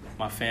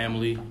my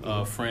family,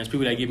 friends,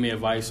 people that give me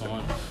advice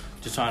on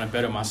just trying to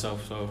better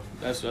myself. So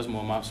that's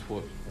more my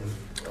support.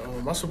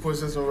 My support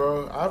system,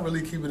 bro, I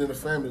really keep it in the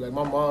family. Like,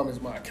 my mom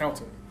is my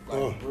accountant.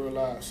 Like, real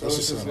life. So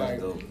it's just like,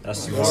 that's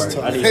smart.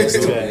 I need to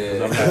do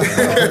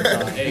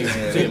that.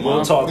 Hey,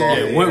 we'll talk all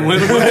day.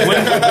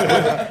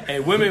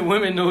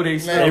 Women know they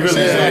stuff.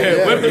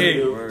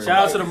 Shout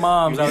out to the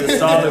moms out there,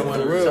 solid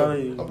one.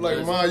 I'm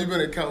like, "Mom, you've been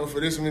accounting for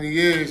this many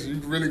years. You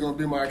really gonna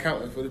be my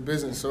accountant for the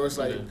business." So it's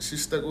like, she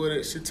stuck with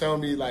it. She tell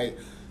me, like,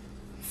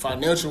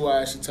 financial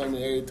wise, she tell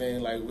me everything,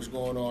 like, what's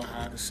going on,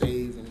 how to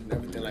save and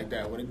everything like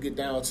that. When it get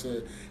down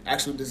to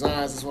actual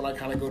designs, is when I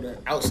kind of go to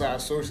outside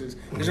sources.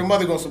 Because your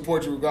mother gonna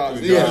support you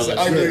regardless.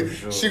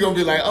 She gonna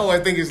be like, "Oh, I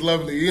think it's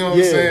lovely." You know what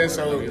I'm saying?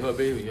 So her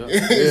baby,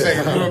 it's like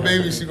her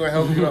baby. She gonna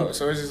help you out.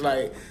 So it's just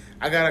like,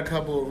 I got a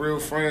couple of real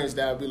friends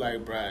that'll be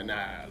like, "Bruh,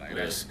 nah, like,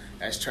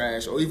 that's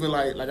trash." Or even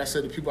like I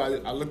said, the people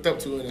I looked up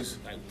to in this,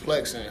 like,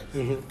 Plex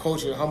and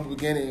Culture, Humble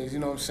Beginnings. You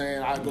know what I'm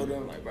saying? I go to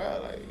them like,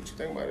 "Bruh, like, what you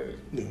think about it?"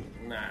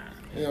 Nah.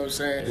 You know what I'm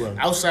saying? Right.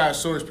 Outside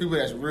source, people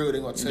that's real,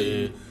 they're going to tell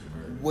you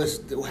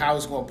how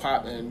it's going to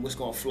pop and what's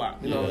going to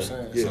flop. You know what I'm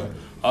saying? So,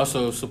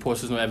 also, support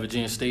system at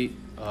Virginia State.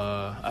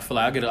 I feel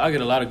like I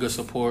get a lot of good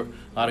support,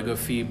 a lot of good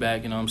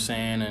feedback. You know what I'm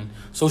saying, and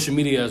social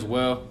media as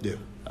well. Yeah.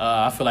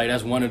 I feel like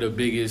that's one of the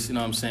biggest. You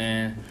know what I'm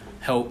saying,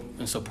 help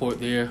and support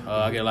there.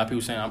 I get a lot of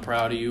people saying I'm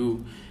proud of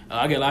you.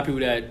 I get a lot of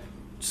people that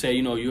say,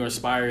 you know, you're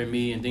inspiring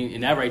me,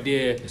 and that right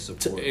there,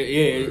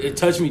 it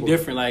touched me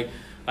different. Like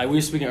we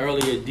were speaking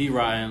earlier,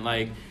 D-Ryan,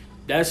 like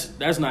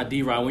that's not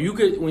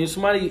D-Ryan. When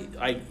somebody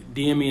like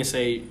DM me and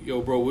say,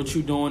 yo, bro, what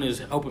you doing is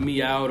helping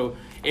me out, or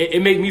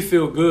it make me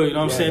feel good. You know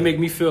what I'm saying? It make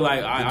me feel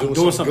like I'm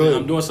doing something. Good.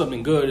 I'm doing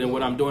something good, and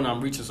what I'm doing,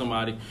 I'm reaching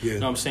somebody. Yeah. You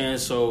know what I'm saying?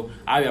 So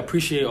I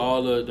appreciate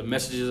all the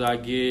messages I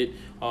get,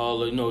 all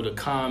the, you know, the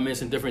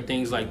comments and different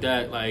things like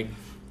that. Like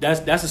that's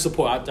the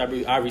support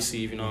I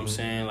receive. You know what I'm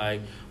saying?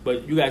 Like,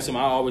 but you guys, I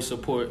always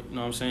support. You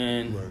know what I'm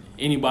saying? Right.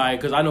 Anybody,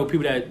 because I know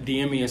people that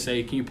DM me and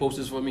say, "Can you post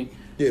this for me?"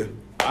 Yeah.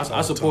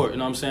 I support. You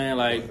know what I'm saying?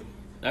 Like. Right.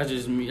 That's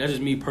just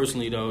me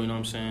personally, though. You know what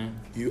I'm saying?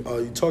 You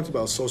talked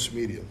about social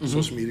media. Mm-hmm.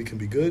 Social media can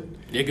be good.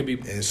 It can be,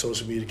 and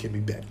social media can be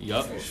bad.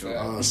 Yup.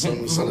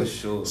 Some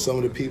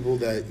of the people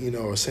that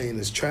are saying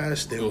it's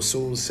trash, they will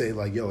soon say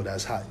like, "Yo,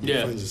 that's hot."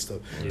 Your friends and stuff.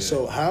 Yeah.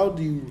 So how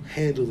do you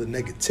handle the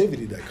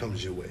negativity that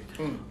comes your way?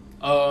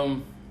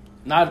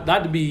 Not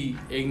to be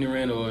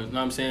ignorant or you know what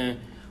I'm saying,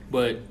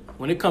 but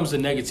when it comes to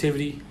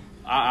negativity,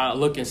 I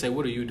look and say,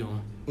 "What are you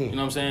doing?" You know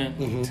what I'm saying?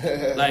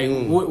 Mm-hmm. Like,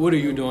 what are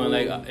you doing?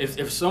 Like,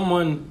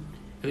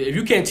 if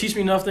you can't teach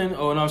me nothing,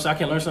 or no, I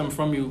can't learn something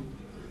from you,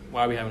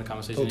 why are we having a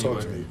conversation? Don't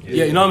talk to me.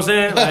 Yeah, you know what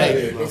I'm saying?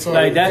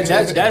 Like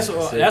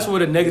that's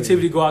where the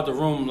negativity go out the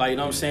room. Like, you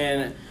know what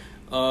I'm saying?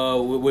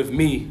 With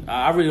me,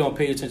 I really don't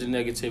pay attention to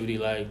negativity.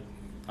 Like,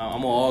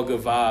 I'm on all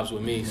good vibes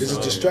with me. It's a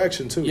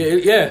distraction too.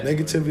 Yeah.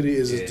 Negativity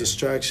is a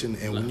distraction,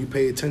 and when you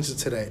pay attention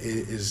to that, it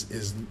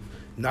is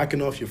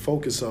knocking off your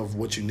focus of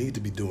what you need to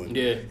be doing.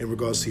 In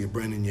regards to your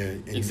brand and your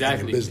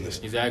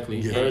business. Exactly.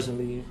 Yeah.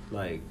 Personally,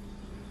 like,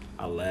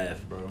 I laugh,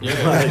 bro. Yeah.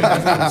 I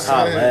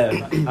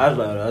laugh. I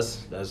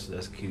was like,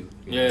 that's cute.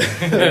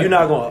 Yeah. You're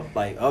not gonna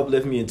like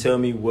uplift me and tell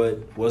me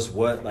what's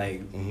what.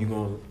 Like you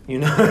gonna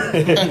you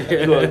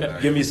gonna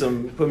give me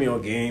put me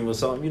on game or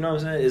something. You know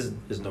what I'm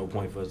saying? There's no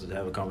point for us to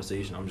have a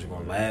conversation. I'm just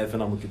gonna laugh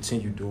and I'm gonna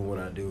continue doing what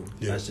I do.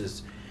 Yeah. That's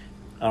just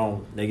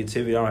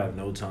negativity. I don't have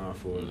no time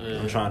for it.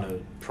 Yeah. I'm trying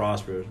to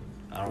prosper.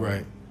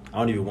 I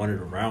don't even want it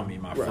around me.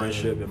 My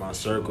friendship and my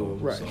circle.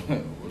 Right.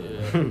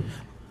 So,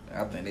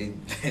 I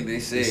think they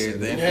say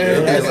everything.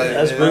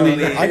 That's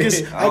really. I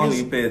don't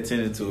even pay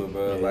attention to it,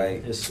 bro.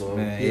 Like, it's slow.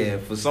 Man, yeah.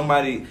 For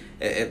somebody,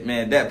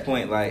 at that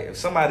point, like, if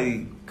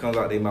somebody comes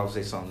out their mouth and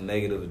say something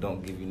negative or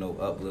don't give you no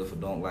uplift or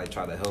don't like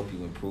try to help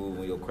you improve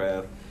on your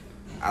craft,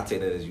 I take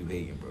that as you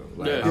hating, bro.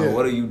 Like,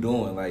 what are you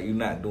doing? Like, you're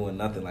not doing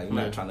nothing. Like, you're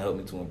not trying to help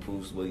me to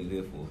improve. So what are you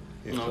here for?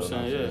 You know what I'm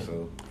saying? Yeah.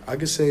 So I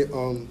can say,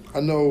 I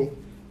know,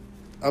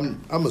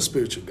 I'm a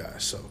spiritual guy,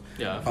 so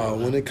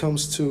when it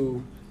comes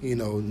to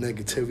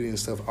negativity and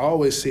stuff, I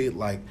always see it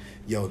like,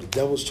 yo, the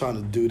devil's trying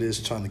to do this,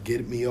 trying to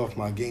get me off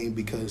my game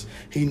because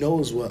he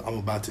knows what I'm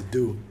about to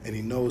do and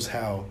he knows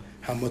how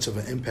much of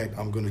an impact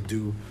I'm going to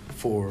do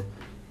for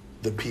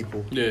the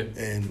people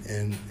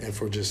and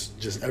for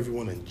just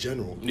everyone in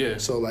general. Yeah.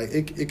 So like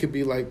it could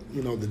be like,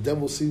 the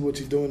devil see what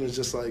you're doing and is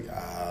just like,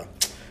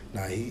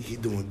 nah, he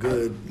doing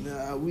good.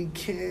 Nah, we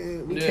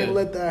can't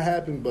let that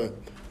happen, but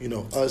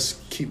us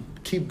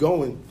keep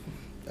going.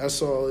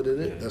 That's all it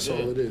is. That's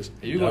all it is.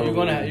 You're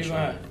gonna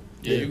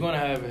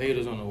have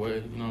haters on the way.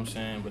 You know what I'm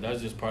saying? But that's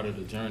just part of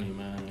the journey,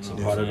 man. It's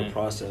part of the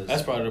process.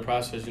 That's part of the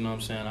process. You know what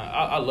I'm saying?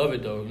 I love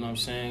it though. You know what I'm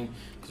saying?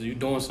 Because you're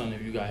doing something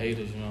if you got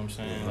haters. You know what I'm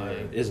saying?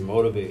 Like it's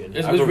motivating.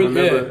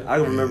 I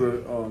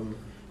remember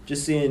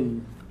just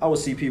seeing. I would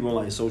see people on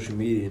like social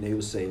media and they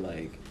would say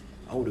like,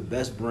 "Oh, the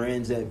best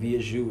brands at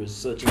VSU is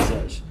such and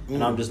such,"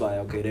 and I'm just like,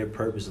 okay, they're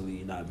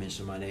purposely not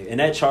mentioning my name, and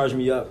that charged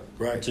me up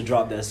to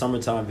drop that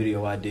summertime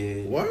video I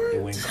did. What?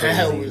 It went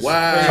crazy.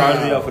 Wow!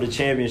 Charged me up for the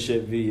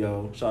championship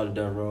video. Shout out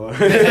to Dunroy.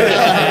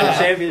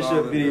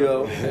 Championship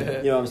video.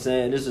 You know what I'm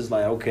saying? This is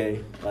like,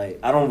 okay, like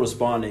I don't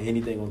respond to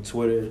anything on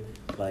Twitter.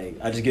 Like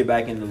I just get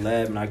back in the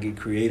lab and I get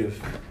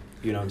creative.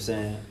 You know what I'm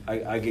saying?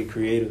 I get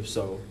creative.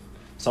 So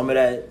some of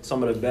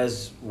the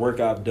best work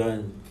I've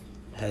done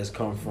has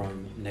come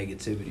from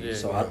negativity,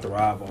 so I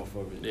thrive off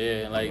of it.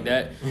 Yeah, like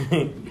that,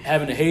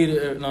 having a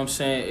hater, you know what I'm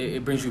saying,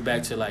 it brings you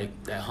back to like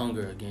that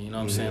hunger again, you know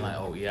what I'm saying, like,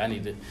 oh yeah, I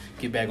need to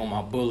get back on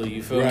my bully,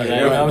 you feel me? Like,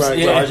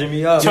 charging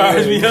me up.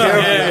 Charge me up,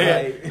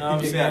 yeah.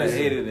 You got a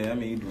hater then, I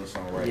mean, you doing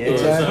something right. Yeah,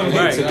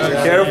 exactly.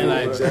 Careful.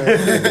 Like,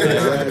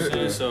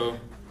 exactly. So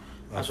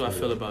that's what I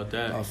feel about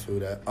that. I feel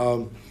that.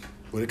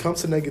 When it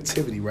comes to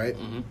negativity, right,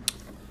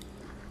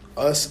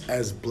 us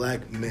as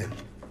black men,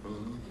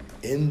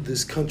 in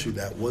this country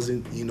that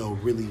wasn't,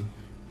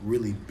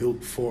 really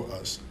built for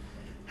us,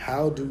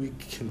 how do we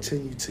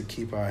continue to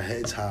keep our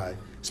heads high,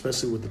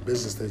 especially with the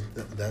business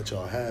that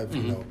y'all have,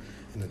 and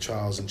the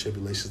trials and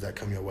tribulations that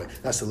come your way?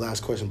 That's the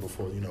last question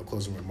before,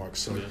 closing remarks.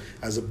 So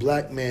as a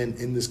black man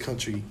in this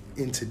country,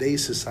 in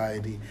today's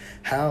society,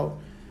 how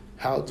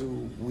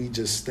do we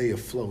just stay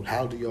afloat?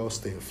 How do y'all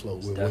stay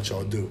afloat with what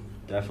y'all do?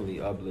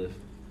 Definitely uplift.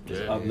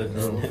 just Yeah.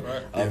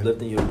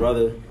 uplifting your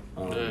brother,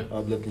 Yeah.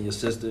 uplifting your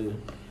sister,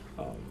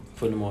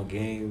 putting them on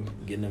game,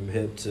 getting them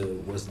hip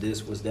to what's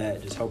this, what's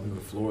that, just helping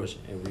them flourish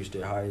and reach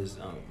their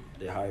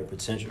higher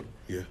potential.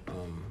 Yeah.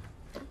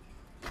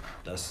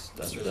 That's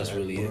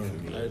really it for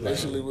me.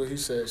 Basically what he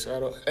said.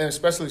 Shout out, and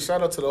especially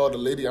shout out to all the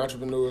lady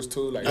entrepreneurs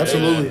too. Like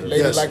Absolutely.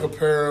 Lady Yes. Like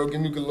Apparel,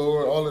 Give Me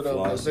Galore, all of them.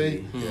 Cause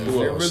they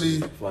really.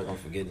 I feel like I'm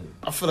forgetting.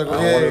 I feel like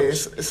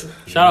it's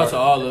Shout out to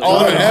all of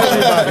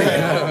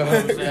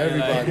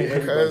everybody.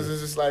 Because it's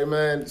just like,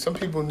 man, some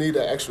people need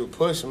an extra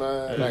push,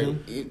 man. Like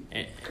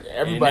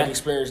everybody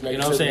experience negativity. You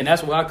know what I'm saying?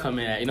 That's where I come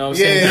in at. You know what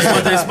I'm saying? Just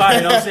want to inspire.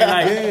 You know what I'm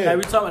saying? Like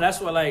we talking.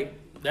 That's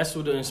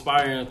what the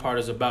inspiring part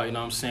is about. You know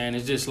what I'm saying?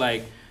 It's just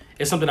like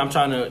it's something I'm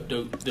trying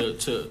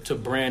to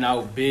brand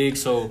out big,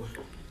 so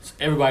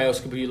everybody else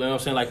could be. You know what I'm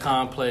saying? Like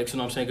Complex. You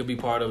know what I'm saying? Could be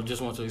part of.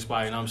 Just want to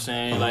inspire. You know what I'm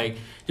saying? Like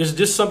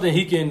just something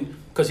he can,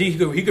 because he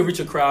could reach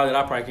a crowd that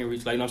I probably can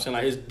reach. Like, you know what I'm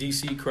saying? Like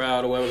his DC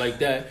crowd or whatever like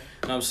that.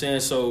 You know what I'm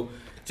saying? So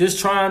just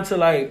trying to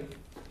like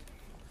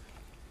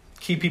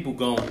keep people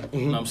going.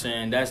 You know what I'm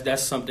saying?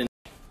 That's something.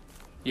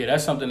 Yeah,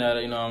 that's something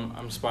that, you know,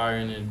 I'm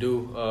aspiring to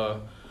do.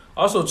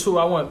 Also, too,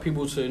 I want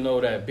people to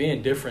know that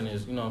being different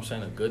is, you know what I'm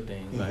saying, a good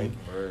thing. Like,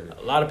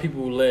 a lot of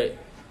people let,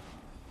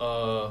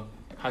 how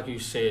can you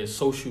say it,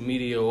 social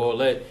media or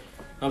let, you know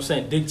what I'm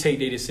saying, dictate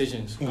their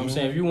decisions. You know what I'm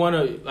saying? If you want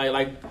to,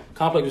 like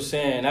Complex was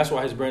saying, that's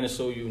why his brand is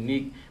so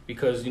unique,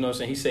 because, you know what I'm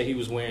saying, he said he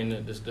was wearing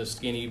the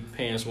skinny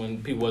pants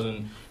when people wasn't,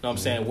 you know what I'm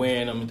saying,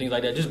 wearing them and things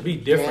like that. Just be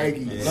different.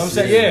 You know what I'm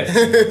saying?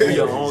 Yeah. Do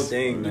your own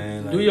thing,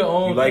 man. Like, do your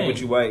own thing. You like thing.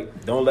 what you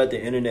like. Don't let the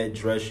internet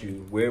dress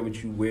you. Wear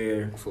what you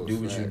wear. Do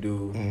what you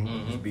do.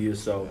 Just be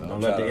yourself.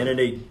 Don't let the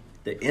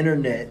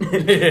internet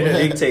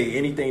dictate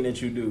anything that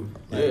you do.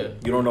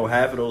 Like, you don't know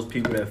half of those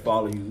people that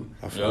follow you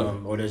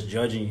or that's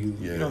judging you.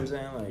 You know what I'm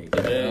saying?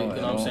 Like, you know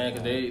what I'm saying?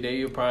 Because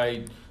they'll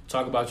probably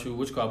talk about you,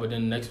 but then the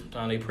next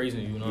time they praising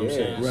you. You know what I'm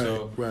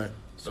saying? Right.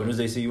 As soon as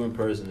they see you in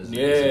person, it's like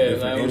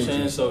different what I'm energy.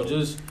 saying. So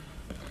just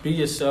be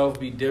yourself,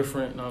 be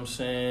different. You know what I'm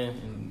saying?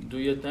 And do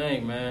your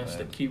thing, man.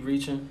 Right. Keep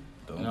reaching.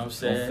 You know what I'm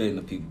saying? Don't fit in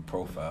the people's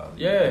profile.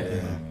 Yeah.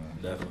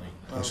 Definitely.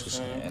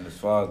 And as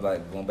far as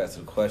like going back to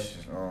the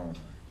question,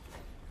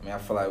 I mean, I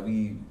feel like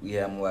we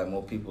have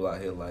more people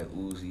out here like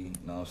Uzi. You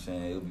know what I'm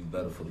saying? It'll be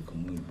better for the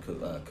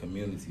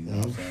community. You know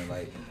what I'm saying?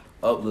 Like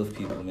uplift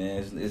people,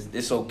 man.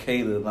 It's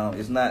okay to.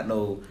 It's not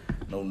no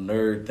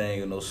nerd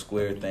thing or no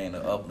square thing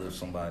to uplift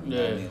somebody. You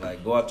know what I mean?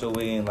 Like go out your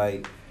way and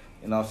like,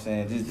 you know what I'm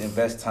saying? Just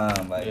invest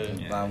time. Like you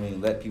know what I mean?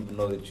 Let people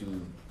know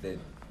that.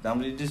 I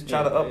mean, just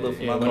try to uplift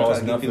them. Try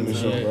to get people to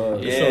show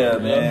love. Yeah,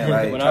 man.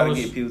 Like try to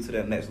get people to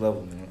that next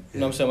level, man. You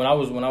know what I'm saying?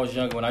 When I was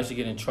younger, when I used to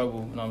get in trouble,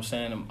 you know what I'm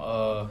saying?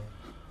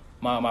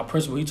 My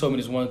principal, he told me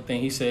this one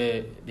thing. He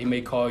said they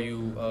may call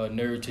you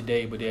nerd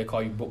today, but they'll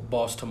call you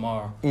boss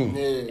tomorrow.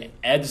 Yeah.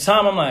 At the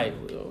time, I'm like,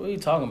 what are you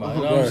talking about?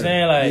 You know what I'm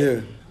saying?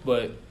 Like,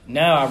 but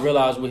now I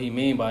realize what he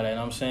mean by that. You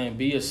know what I'm saying?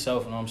 Be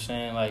yourself. You know what I'm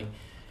saying? Like,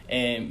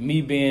 and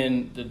me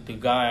being the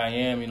guy I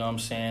am, you know what I'm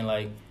saying?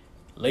 Like,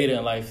 later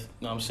in life,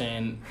 you know what I'm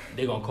saying,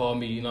 they're going to call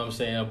me, you know what I'm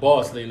saying, a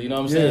boss lately, you know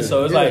what I'm saying?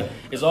 So it's like,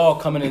 it's all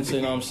coming into,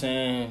 you know what I'm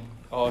saying,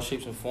 all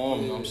shapes and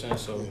forms, you know what I'm saying?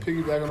 So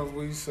piggybacking off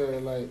what you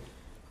said, like,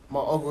 my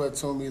uncle had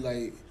told me,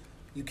 like,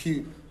 you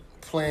keep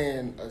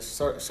playing a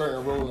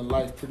certain role in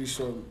life, pretty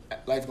sure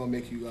life's going to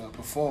make you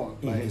perform.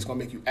 Like, it's going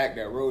to make you act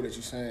that role that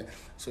you're saying.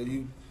 So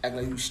you act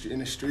like you in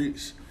the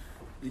streets,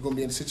 you're going to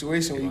be in a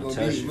situation where you're going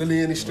to be really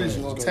in the streets,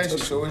 you're going to test you.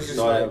 So it's just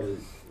like...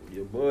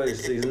 Your boy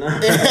is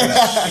 6'9".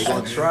 They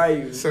gonna try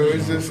you. So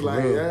it's just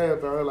like, yeah,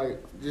 bro. Like,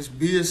 just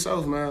be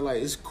yourself, man.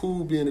 Like, it's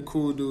cool being a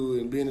cool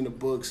dude and being in the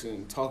books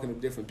and talking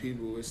to different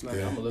people. It's like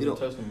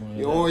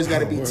you always got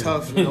to be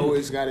tough. You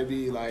always got to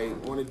be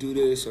like, want to do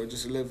this or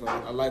just live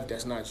a life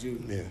that's not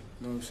you. Yeah. You know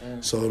what I'm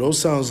saying? So those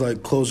sounds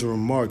like closing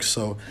remarks.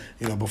 So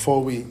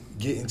before we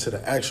get into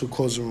the actual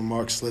closing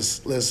remarks,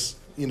 let's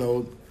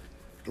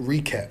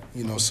recap.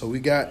 So we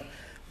got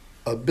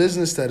a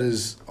business that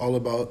is all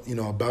about,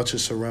 about your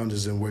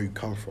surroundings and where you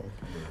come from.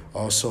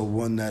 Also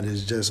one that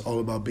is just all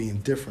about being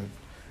different,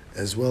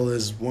 as well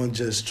as one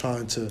just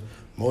trying to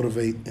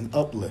motivate and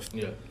uplift.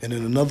 Yeah. And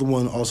then another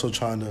one also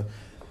trying to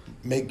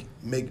make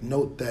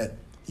note that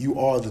you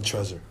are the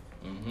treasure.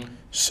 Mm-hmm.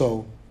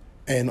 So,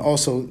 and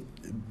also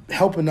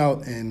helping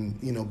out and,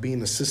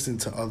 being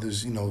assistant to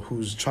others,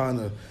 who's trying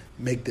to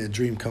make their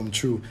dream come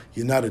true.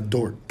 You're not a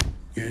dork.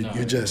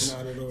 You're just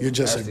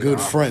a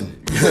good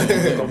friend.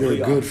 You're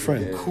a good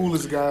friend.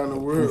 Coolest guy in the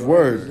world.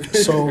 Word.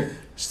 So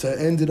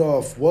to end it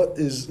off, what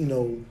is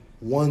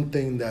one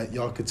thing that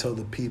y'all could tell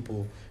the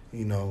people?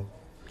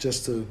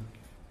 Just to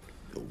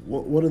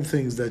what are the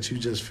things that you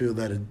just feel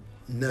that are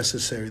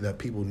necessary that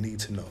people need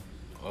to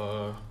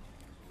know?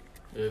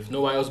 If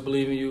nobody else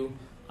believes in you,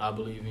 I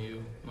believe in you.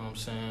 You know what I'm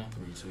saying?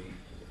 Retweet.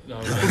 You know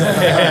what I'm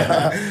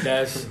saying?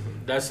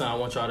 That's something I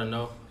want y'all to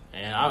know.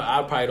 And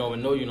I probably don't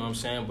even know, you know what I'm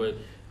saying, but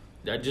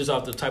that just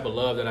off the type of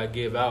love that I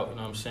give out, you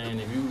know what I'm saying?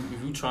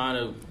 If you trying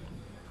to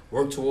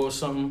work towards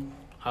something,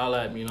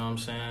 holla at me, you know what I'm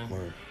saying?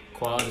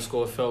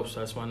 Quad_Phelps,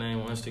 that's my name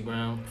on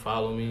Instagram.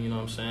 Follow me, you know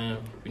what I'm saying?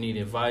 If you need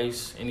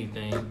advice,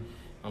 anything,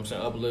 I'm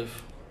saying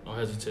uplift. Don't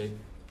hesitate.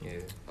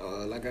 Yeah.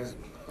 Like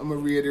I'm gonna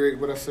reiterate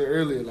what I said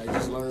earlier. Like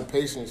just learn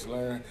patience,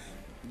 learn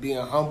being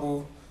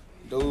humble.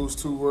 Those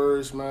 2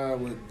 words,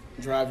 man, would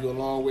drive you a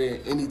long way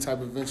in any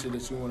type of venture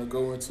that you want to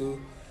go into.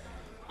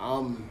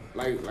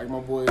 Like my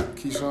boy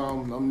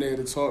Keyshawn, I'm there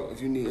to talk.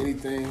 If you need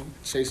anything,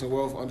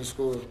 ChasingWealth _ on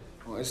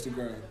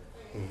Instagram.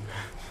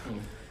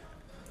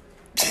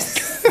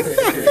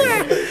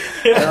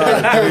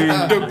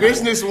 The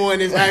business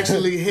one is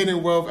actually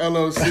Hidden Wealth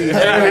LLC.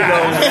 There we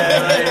go,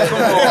 man.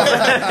 Come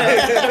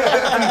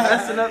on.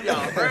 Messing up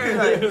y'all,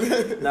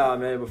 bro. Nah,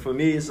 man, but for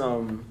me, it's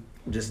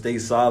just stay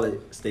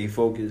solid, stay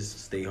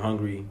focused, stay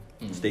hungry,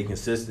 stay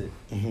consistent.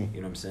 You know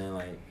what I'm saying?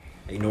 Like,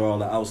 ignore all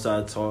the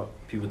outside talk.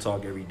 People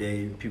talk every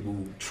day. People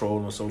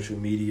troll on social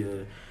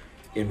media.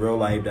 In real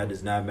life, that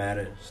does not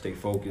matter. Stay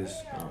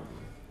focused.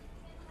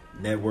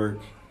 Network.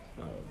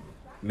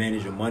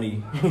 Manage your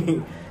money.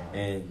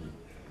 And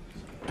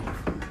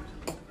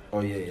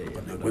oh yeah.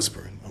 No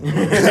whispering.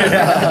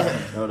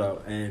 No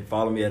doubt. And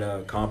follow me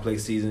at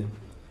Complex Season,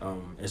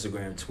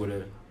 Instagram,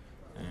 Twitter,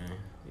 and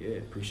yeah,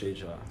 appreciate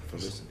y'all for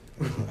listening.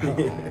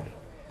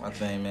 My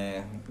thing,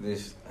 man,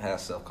 just have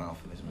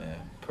self-confidence, man.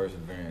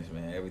 Perseverance,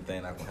 man.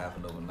 Everything not gonna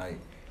happen overnight.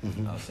 You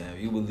know what I'm saying?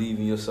 If you believe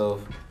in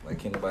yourself, like,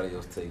 can't nobody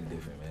else tell you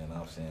different, man. You know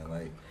what I'm saying?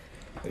 Like,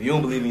 if you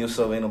don't believe in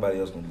yourself, ain't nobody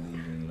else gonna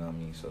believe in you, you know what I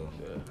mean? So,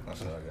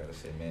 that's all I gotta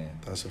say, man.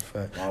 That's a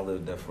fact. I'll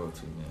live Death Row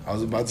too, man. I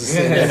was about to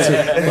say that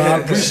too. But I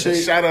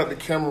appreciate. Shout out to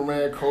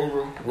cameraman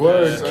Cobra.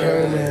 Word,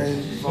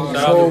 cameraman. Shout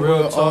out to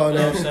Real Talk, you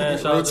know what I'm saying?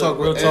 Shout out to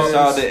Real Talk. Shout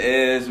out to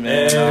Ez,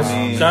 man. Shout out to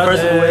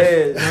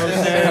Ez, you know what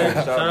I'm saying?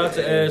 Shout Shout out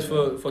to Ez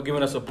for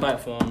giving us a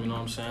platform, you know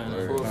what I'm saying?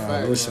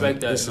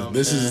 Respect that, you know what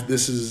I'm saying?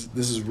 This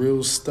is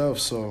real stuff.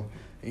 So,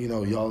 you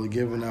know, y'all are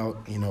giving out,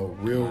 you know,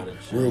 real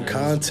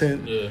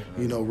content,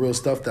 you know, real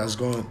stuff that's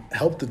going to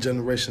help the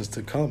generations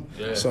to come.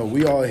 Yeah. So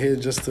we all here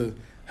just to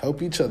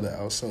help each other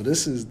out. So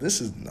this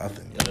is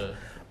nothing. Yeah.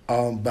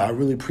 But I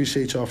really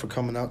appreciate y'all for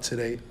coming out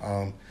today.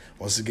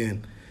 Once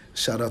again,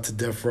 shout out to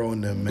Death Row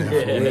and them, man. For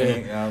real.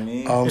 You know what I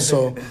mean?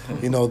 So,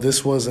 you know,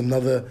 this was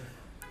another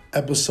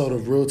episode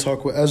of Real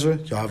Talk with Ezra.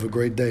 Y'all have a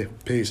great day.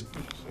 Peace.